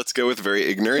 Did you say let's go with very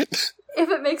ignorant? If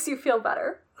it makes you feel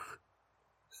better.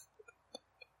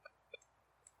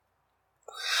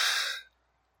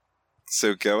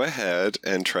 So go ahead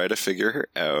and try to figure her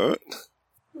out.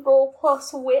 Roll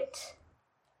plus wit.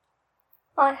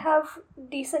 I have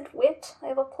decent wit. I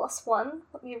have a +1.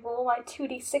 Let me roll my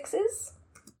 2d6s.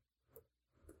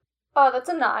 That's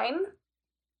a 9.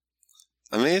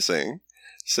 Amazing.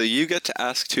 So you get to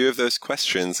ask 2 of those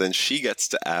questions, and she gets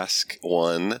to ask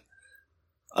one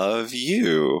of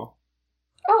you.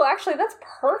 Oh, actually, that's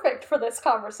perfect for this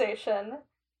conversation.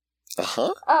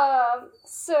 Uh-huh.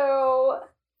 So...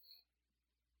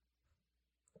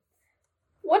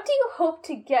 what do you hope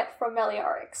to get from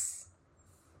Meliarix?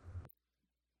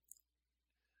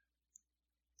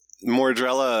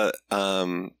 Mordrella,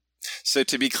 so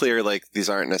to be clear, like, these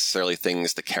aren't necessarily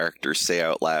things the characters say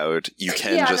out loud. You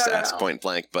can ask point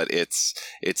blank, but it's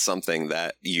something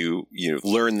that you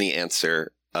learn the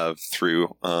answer of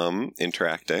through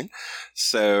interacting.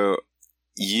 So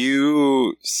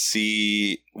you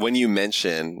see, when you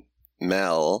mention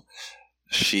Mel,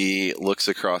 she looks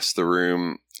across the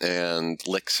room and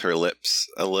licks her lips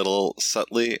a little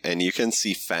subtly, and you can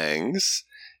see fangs.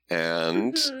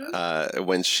 And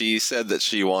when she said that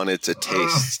she wanted to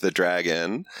taste the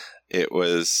dragon, it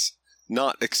was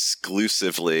not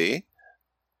exclusively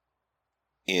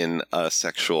in a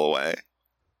sexual way.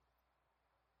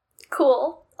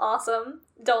 Cool. Awesome.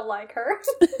 Don't like her.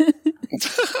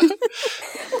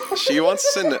 She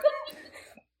wants to know...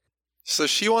 So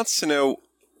she wants to know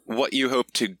what you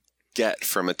hope to get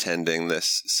from attending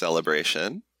this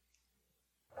celebration.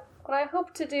 What I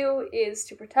hope to do is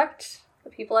to protect the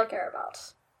people I care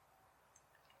about.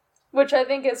 Which I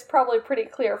think is probably pretty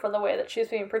clear from the way that she's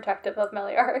being protective of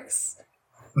Meliarix.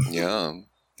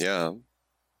 Yeah.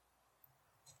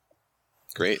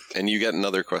 Great. And you get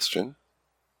another question.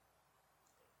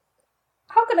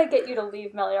 How can I get you to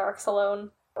leave Meliarix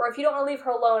alone? Or if you don't want to leave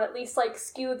her alone, at least, like,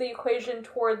 skew the equation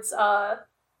towards, the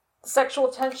sexual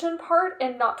tension part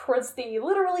and not towards the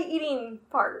literally eating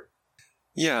part.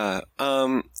 Yeah.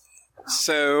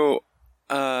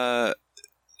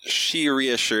 She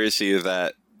reassures you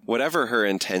that whatever her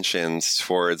intentions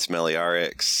towards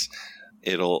Meliarix,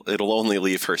 it'll only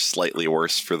leave her slightly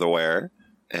worse for the wear,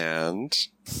 and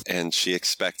she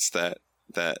expects that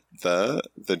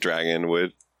the dragon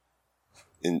would.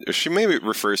 She maybe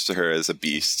refers to her as a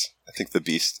beast. I think the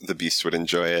beast would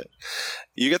enjoy it.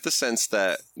 You get the sense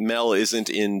that Mel isn't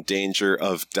in danger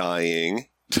of dying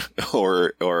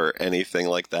or anything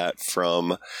like that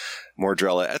from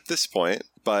Mordrella at this point.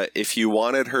 But if you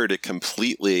wanted her to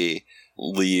completely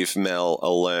leave Mel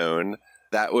alone,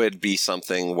 that would be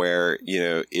something where,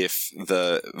 if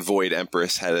the Void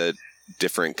Empress had a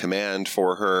different command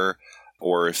for her,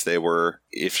 or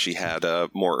if she had a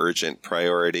more urgent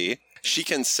priority, she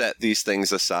can set these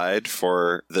things aside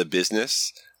for the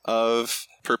business of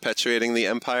perpetuating the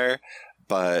Empire,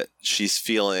 but she's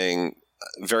feeling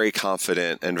very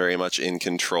confident and very much in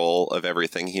control of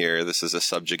everything here. This is a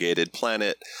subjugated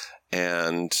planet,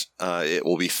 and it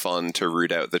will be fun to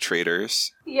root out the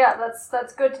traitors. Yeah,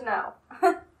 that's good to know.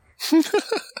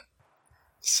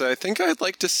 So I think I'd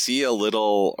like to see a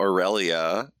little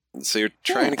Aurelia. So you're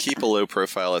trying to keep a low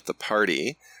profile at the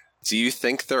party. Do you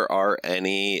think there are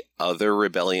any other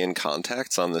rebellion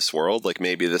contacts on this world? Like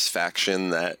maybe this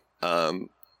faction that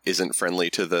isn't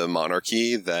friendly to the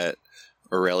monarchy that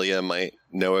Aurelia might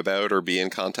know about or be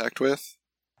in contact with?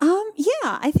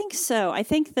 Yeah, I think so. I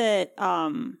think that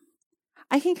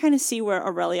I can kind of see where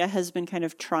Aurelia has been kind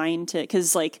of trying to,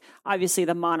 because like obviously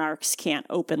the monarchs can't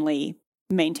openly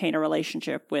maintain a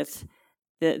relationship with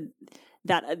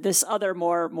this other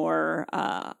more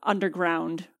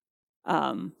underground.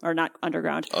 Or not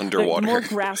underground, underwater, more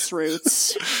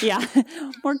grassroots,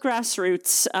 more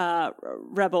grassroots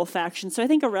rebel faction. So I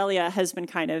think Aurelia has been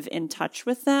kind of in touch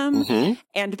with them,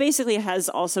 and basically has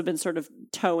also been sort of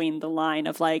towing the line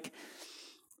of like,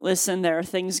 listen, there are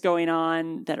things going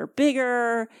on that are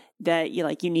bigger that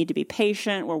you need to be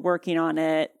patient. We're working on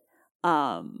it.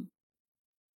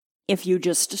 If you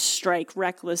just strike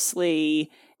recklessly,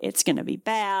 it's going to be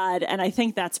bad. And I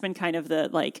think that's been kind of the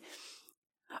like.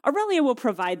 Aurelia will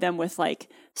provide them with like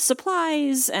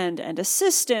supplies and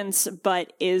assistance,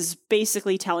 but is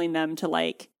basically telling them to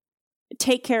like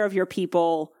take care of your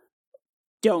people.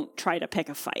 Don't try to pick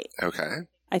a fight. Okay.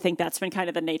 I think that's been kind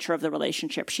of the nature of the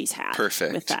relationship she's had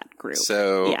with that group.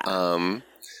 So,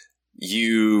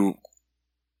 you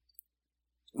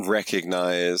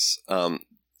recognize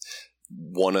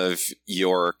one of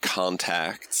your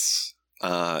contacts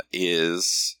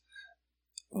is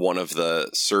one of the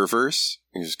servers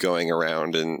who's going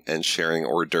around and sharing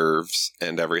hors d'oeuvres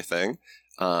and everything.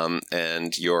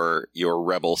 And your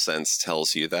rebel sense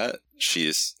tells you that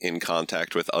she's in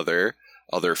contact with other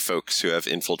folks who have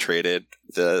infiltrated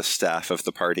the staff of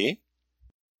the party.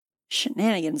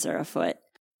 Shenanigans are afoot.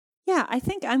 Yeah, I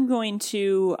think I'm going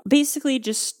to basically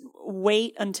just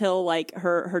wait until like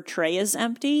her tray is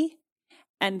empty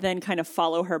and then kind of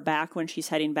follow her back when she's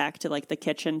heading back to like the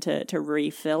kitchen to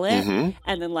refill it,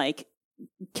 and then like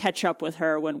catch up with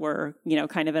her when we're,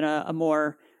 kind of in a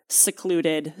more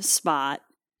secluded spot.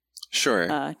 Sure.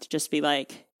 To just be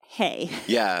like, hey.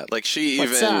 Yeah, like she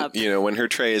what's even, up? When her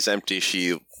tray is empty,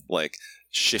 she like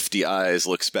shifty eyes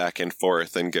looks back and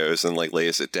forth and goes and like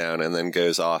lays it down and then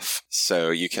goes off. So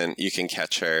you can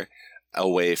catch her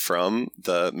away from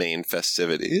the main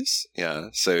festivities. Yeah.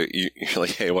 So you're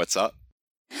like, hey, what's up?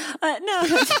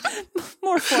 No,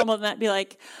 more formal than that. Be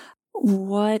like,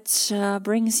 what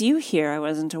brings you here? I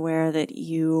wasn't aware that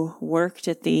you worked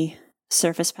at the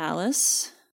Surface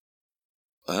Palace.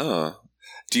 Oh.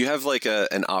 Do you have like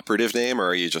an operative name, or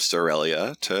are you just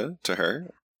Aurelia to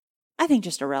her? I think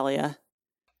just Aurelia.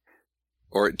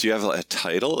 Or do you have a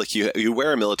title? Like you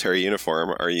wear a military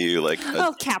uniform. Are you like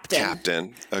Captain.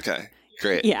 Captain. Okay.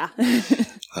 Great. Yeah.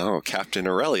 Oh, Captain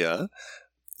Aurelia.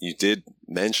 You did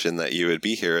mention that you would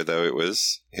be here, though it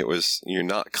was you're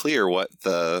not clear what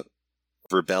the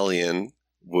rebellion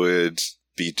would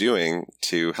be doing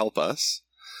to help us.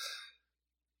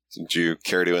 Would you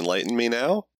care to enlighten me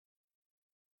now?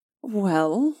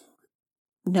 Well,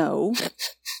 no.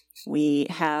 We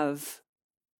have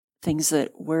things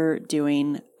that we're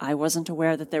doing. I wasn't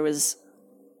aware that there was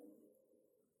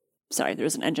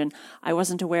an engine. I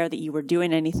wasn't aware that you were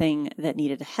doing anything that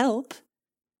needed help.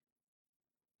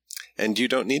 And you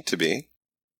don't need to be.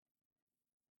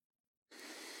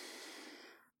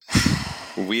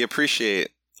 We appreciate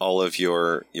all of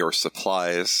your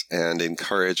supplies and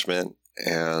encouragement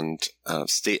and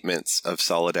statements of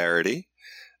solidarity.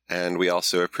 And we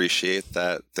also appreciate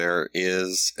that there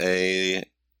is a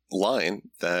line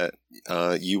that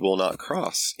you will not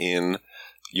cross in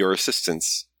your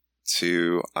assistance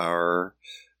to our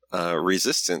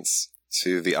resistance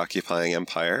to the occupying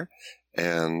empire.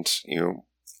 And,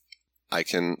 I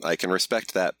can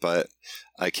respect that, but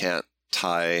I can't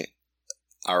tie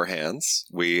our hands.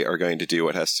 We are going to do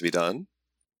what has to be done.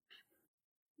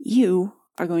 You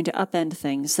are going to upend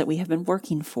things that we have been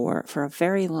working for a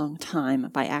very long time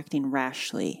by acting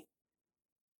rashly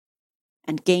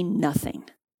and gain nothing.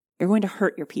 You're going to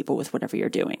hurt your people with whatever you're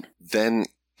doing. Then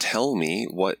tell me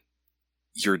what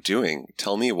you're doing.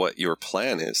 Tell me what your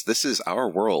plan is. This is our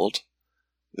world.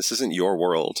 This isn't your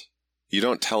world. You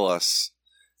don't tell us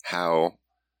how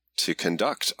to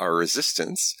conduct our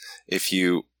resistance. If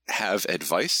you have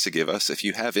advice to give us, if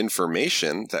you have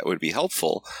information that would be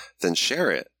helpful, then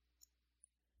share it.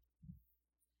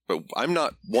 But I'm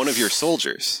not one of your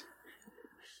soldiers.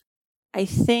 I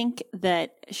think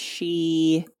that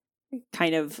she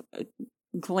kind of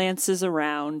glances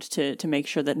around to make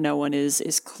sure that no one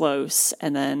is close,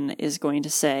 and then is going to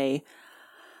say,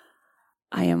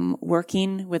 I am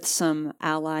working with some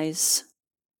allies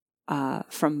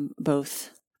from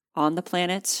both on the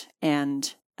planet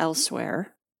and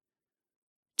elsewhere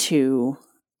to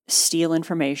steal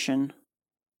information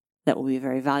that will be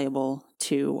very valuable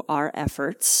to our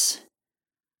efforts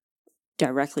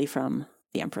directly from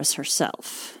the Empress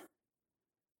herself.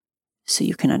 So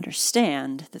you can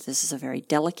understand that this is a very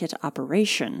delicate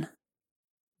operation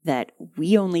that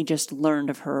we only just learned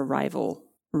of her arrival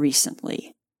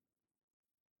recently.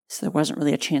 So there wasn't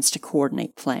really a chance to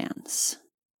coordinate plans.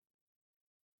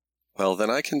 Well, then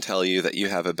I can tell you that you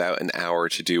have about an hour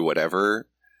to do whatever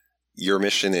your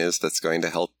mission is that's going to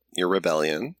help your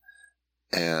rebellion,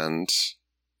 and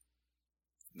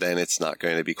then it's not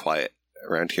going to be quiet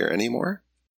around here anymore.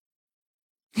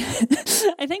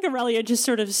 I think Aurelia just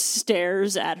sort of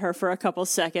stares at her for a couple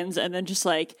seconds and then just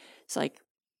it's like,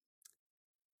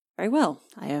 very well,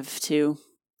 I have to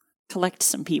collect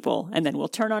some people, and then we'll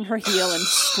turn on her heel and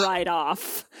stride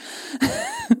off.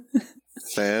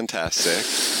 Fantastic.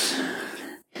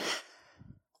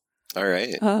 All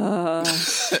right.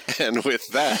 And with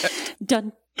that...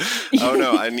 Dun. Oh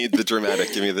no, I need the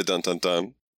dramatic. Give me the dun dun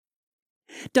dun.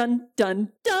 Dun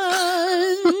dun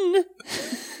dun!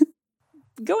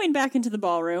 Going back into the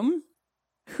ballroom,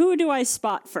 who do I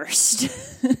spot first?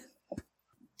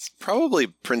 It's probably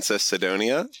Princess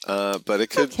Sidonia, but it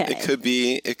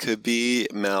could be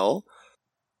Mel.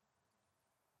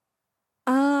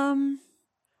 I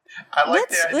like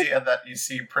the idea that you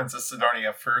see Princess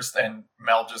Sidonia first and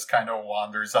Mel just kind of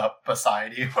wanders up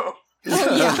beside you. Oh,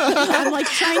 yeah. I'm like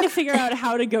trying to figure out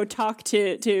how to go talk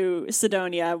to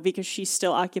Sidonia because she's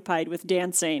still occupied with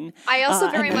dancing. I also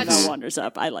very and then much Mel wanders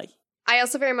up. I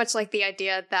also very much like the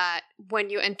idea that when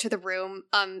you enter the room,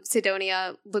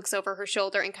 Sidonia looks over her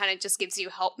shoulder and kind of just gives you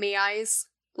help me eyes.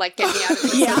 Like, get me out of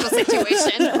this social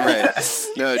situation. Right.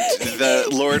 No, the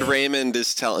Lord Raymond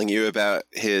is telling you about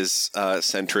his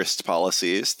centrist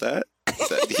policies that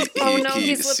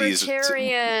he's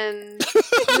libertarian.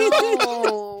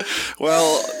 No.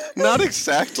 Well, not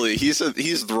exactly.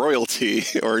 He's royalty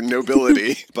or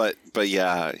nobility, but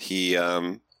yeah, he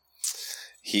has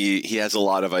a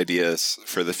lot of ideas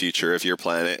for the future of your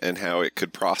planet and how it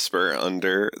could prosper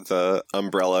under the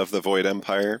umbrella of the Void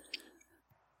Empire.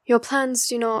 Your plans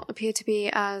do not appear to be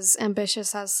as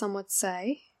ambitious as some would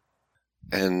say.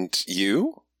 And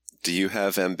you? Do you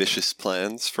have ambitious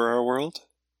plans for our world?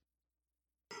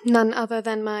 None other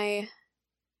than my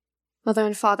mother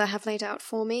and father have laid out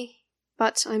for me,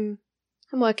 but I'm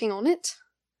working on it.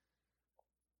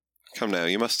 Come now,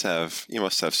 you must have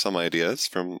some ideas.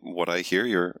 From what I hear,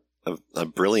 you're a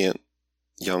brilliant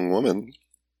young woman.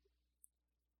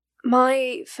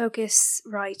 My focus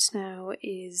right now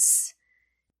is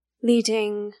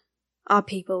leading our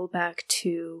people back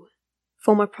to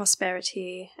former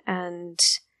prosperity and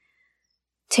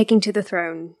taking to the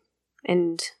throne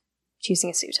and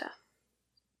choosing a suitor.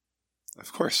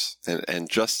 Of course, and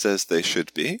just as they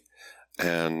should be,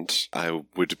 and I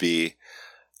would be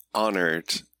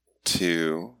honored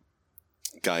to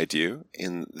guide you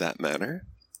in that manner.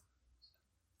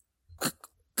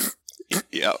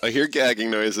 Yeah, I hear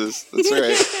gagging noises. That's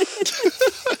right.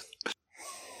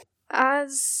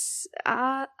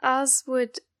 As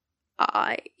would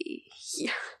I.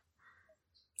 Yeah.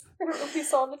 I don't know if you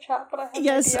saw in the chat, but I have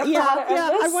Yes, an idea for how to end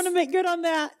this. I want to make good on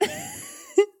that.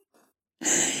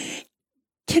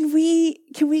 Can we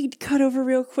cut over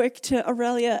real quick to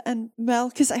Aurelia and Mel,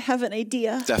 because I have an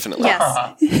idea. Definitely.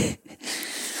 Yes.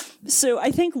 So I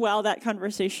think while that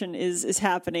conversation is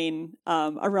happening,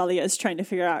 Aurelia is trying to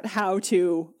figure out how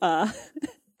to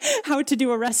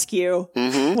do a rescue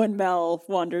when Mel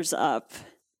wanders up.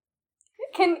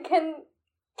 Can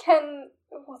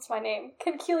what's my name?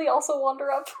 Can Keely also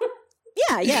wander up?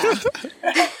 Yeah.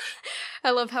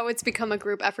 I love how it's become a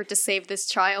group effort to save this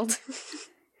child.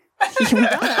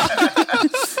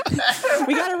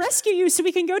 We gotta rescue you so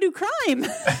we can go do crime.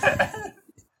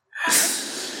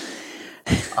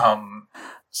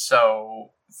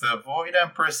 So the Void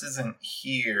Empress isn't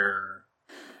here.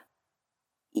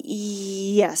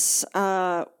 Yes,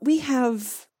 we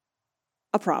have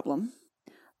a problem.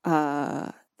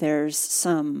 There's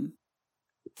some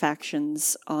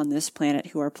factions on this planet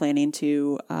who are planning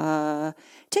to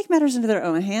take matters into their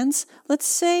own hands, let's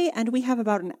say, and we have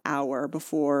about an hour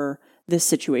before this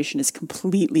situation is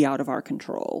completely out of our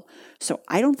control. So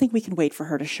I don't think we can wait for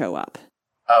her to show up.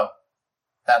 Oh,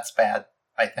 that's bad,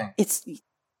 I think.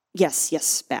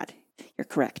 Yes, bad. You're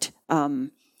correct.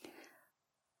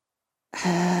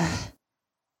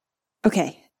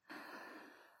 Okay.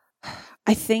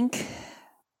 I think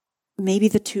maybe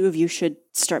the two of you should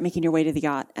start making your way to the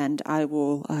yacht, and I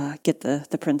will get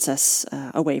the princess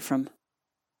away from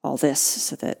all this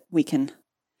so that we can...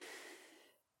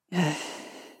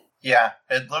 Yeah,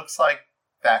 it looks like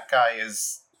that guy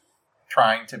is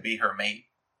trying to be her mate,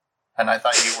 and I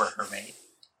thought you were her mate.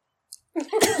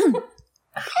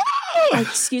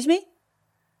 Excuse me?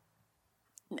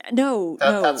 No,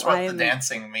 that's what the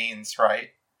dancing means, right?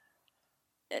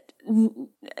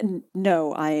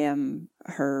 No, I am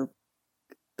her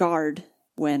guard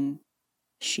when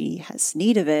she has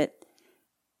need of it.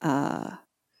 And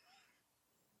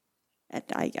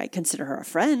I consider her a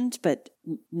friend, but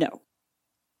no.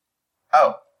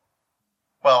 Oh.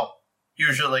 Well,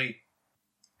 usually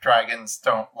dragons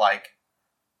don't,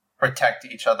 protect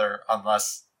each other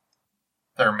unless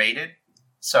they're mated.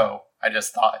 So I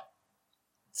just thought,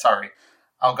 sorry,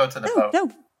 I'll go to the boat.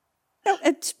 No,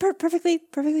 it's perfectly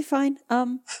fine.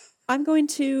 I'm going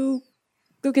to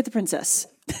go get the princess.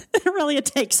 Aurelia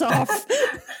takes off.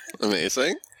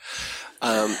 Amazing.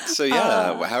 So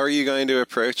how are you going to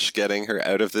approach getting her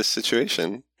out of this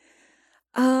situation?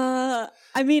 I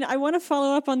mean, I want to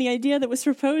follow up on the idea that was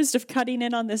proposed of cutting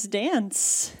in on this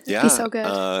dance. Yeah. Be so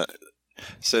good.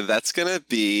 So that's going to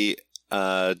be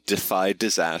Defy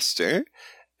Disaster.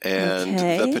 And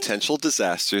the potential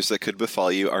disasters that could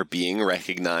befall you are being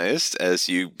recognized as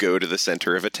you go to the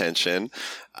center of attention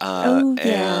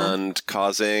and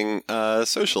causing a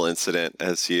social incident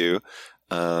as you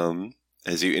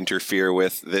interfere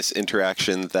with this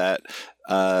interaction that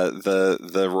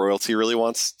the royalty really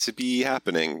wants to be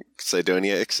happening.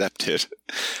 Cydonia accepted.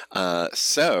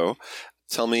 So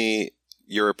tell me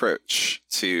your approach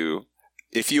to,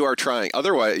 if you are trying.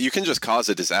 Otherwise, you can just cause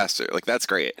a disaster. Like, that's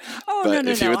great. Oh, but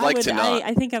no. if you would like to not,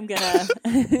 I think I'm gonna.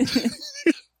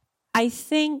 I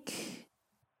think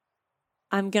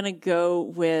I'm gonna go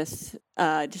with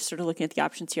just sort of looking at the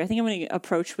options here. I think I'm going to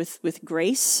approach with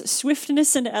grace,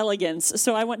 swiftness, and elegance.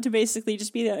 So I want to basically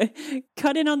just be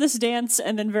cut in on this dance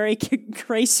and then very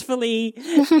gracefully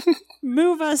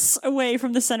move us away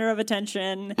from the center of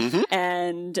attention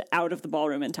and out of the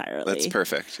ballroom entirely. That's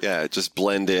perfect. Yeah, just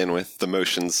blend in with the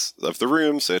motions of the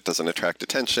room so it doesn't attract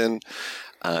attention.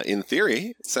 In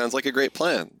theory, it sounds like a great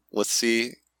plan. Let's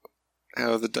see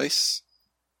how the dice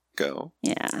go.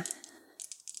 Yeah.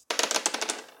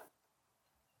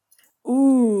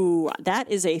 Ooh, that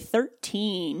is a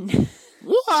 13.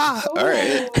 All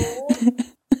right.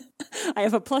 I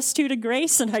have a +2 to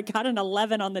grace, and I got an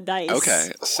 11 on the dice. Okay,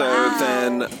 so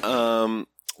then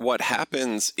what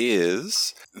happens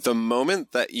is the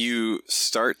moment that you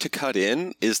start to cut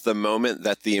in is the moment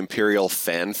that the Imperial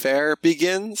fanfare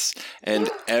begins,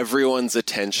 and everyone's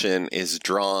attention is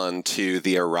drawn to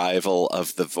the arrival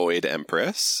of the Void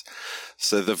Empress.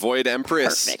 So the Void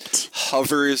Empress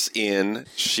hovers in.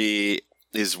 She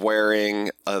is wearing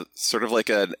a sort of like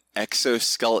an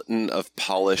exoskeleton of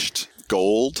polished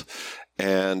gold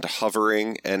and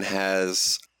hovering, and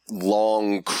has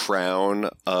long crown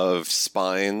of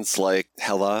spines like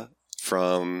Hela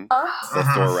from the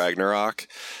Thor Ragnarok,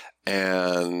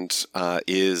 and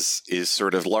is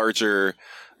sort of larger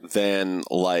than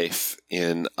life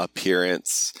in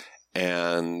appearance,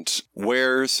 and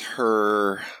wears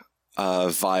her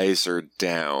visor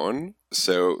down.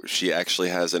 So she actually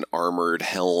has an armored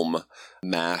helm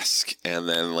mask and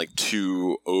then like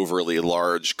 2 overly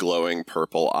large glowing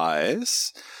purple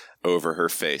eyes over her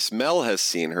face. Mel has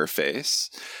seen her face,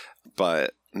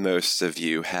 but most of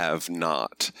you have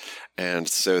not. And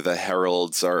so the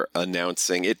heralds are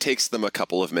announcing. It takes them a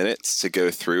couple of minutes to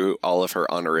go through all of her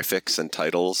honorifics and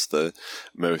titles. The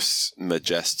most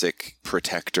majestic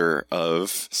protector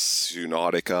of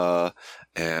Sunautica,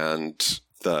 and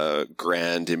the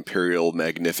grand imperial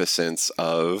magnificence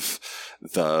of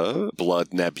the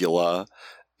Blood Nebula,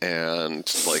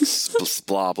 and like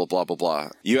blah, blah, blah, blah, blah.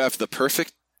 You have the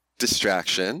perfect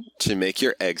distraction to make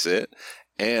your exit,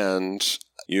 and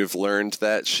you've learned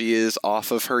that she is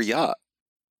off of her yacht.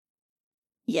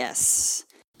 Yes.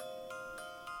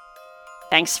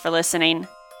 Thanks for listening.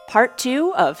 Part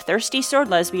 2 of Thirsty Sword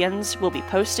Lesbians will be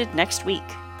posted next week.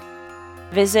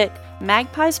 Visit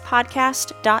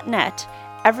magpiespodcast.net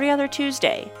every other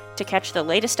Tuesday to catch the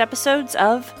latest episodes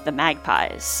of The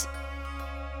Magpies.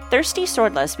 Thirsty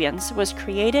Sword Lesbians was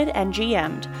created and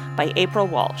GM'd by April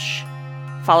Walsh.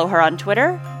 Follow her on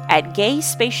Twitter at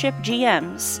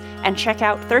GaySpaceshipGMs and check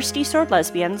out Thirsty Sword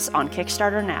Lesbians on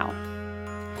Kickstarter now.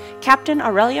 Captain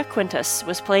Aurelia Quintus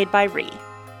was played by Ree.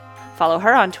 Follow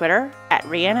her on Twitter at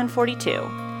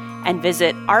Rhiannon42 and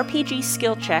visit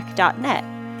rpgskillcheck.net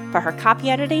for her copy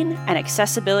editing and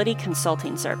accessibility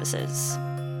consulting services.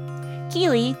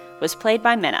 Keely was played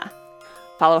by Minna.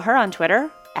 Follow her on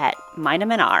Twitter at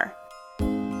MinaMinar.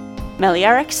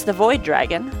 Meliarix the Void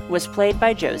Dragon was played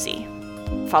by Josie.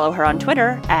 Follow her on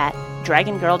Twitter at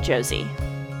DragonGirlJosie.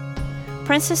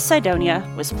 Princess Cydonia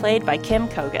was played by Kim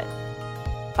Kogut.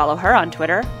 Follow her on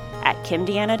Twitter at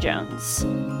KimDeannaJones.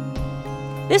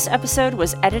 This episode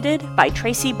was edited by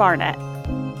Tracy Barnett.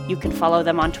 You can follow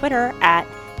them on Twitter at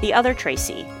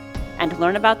TheOtherTracy and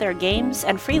learn about their games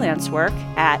and freelance work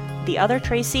at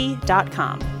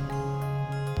theothertracy.com.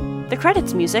 The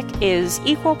credits music is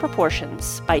Equal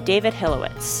Proportions by David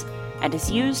Hilowitz and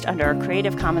is used under a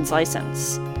Creative Commons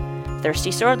license.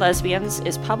 Thirsty Sword Lesbians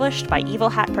is published by Evil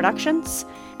Hat Productions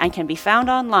and can be found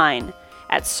online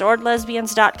at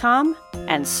swordlesbians.com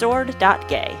and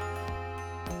sword.gay.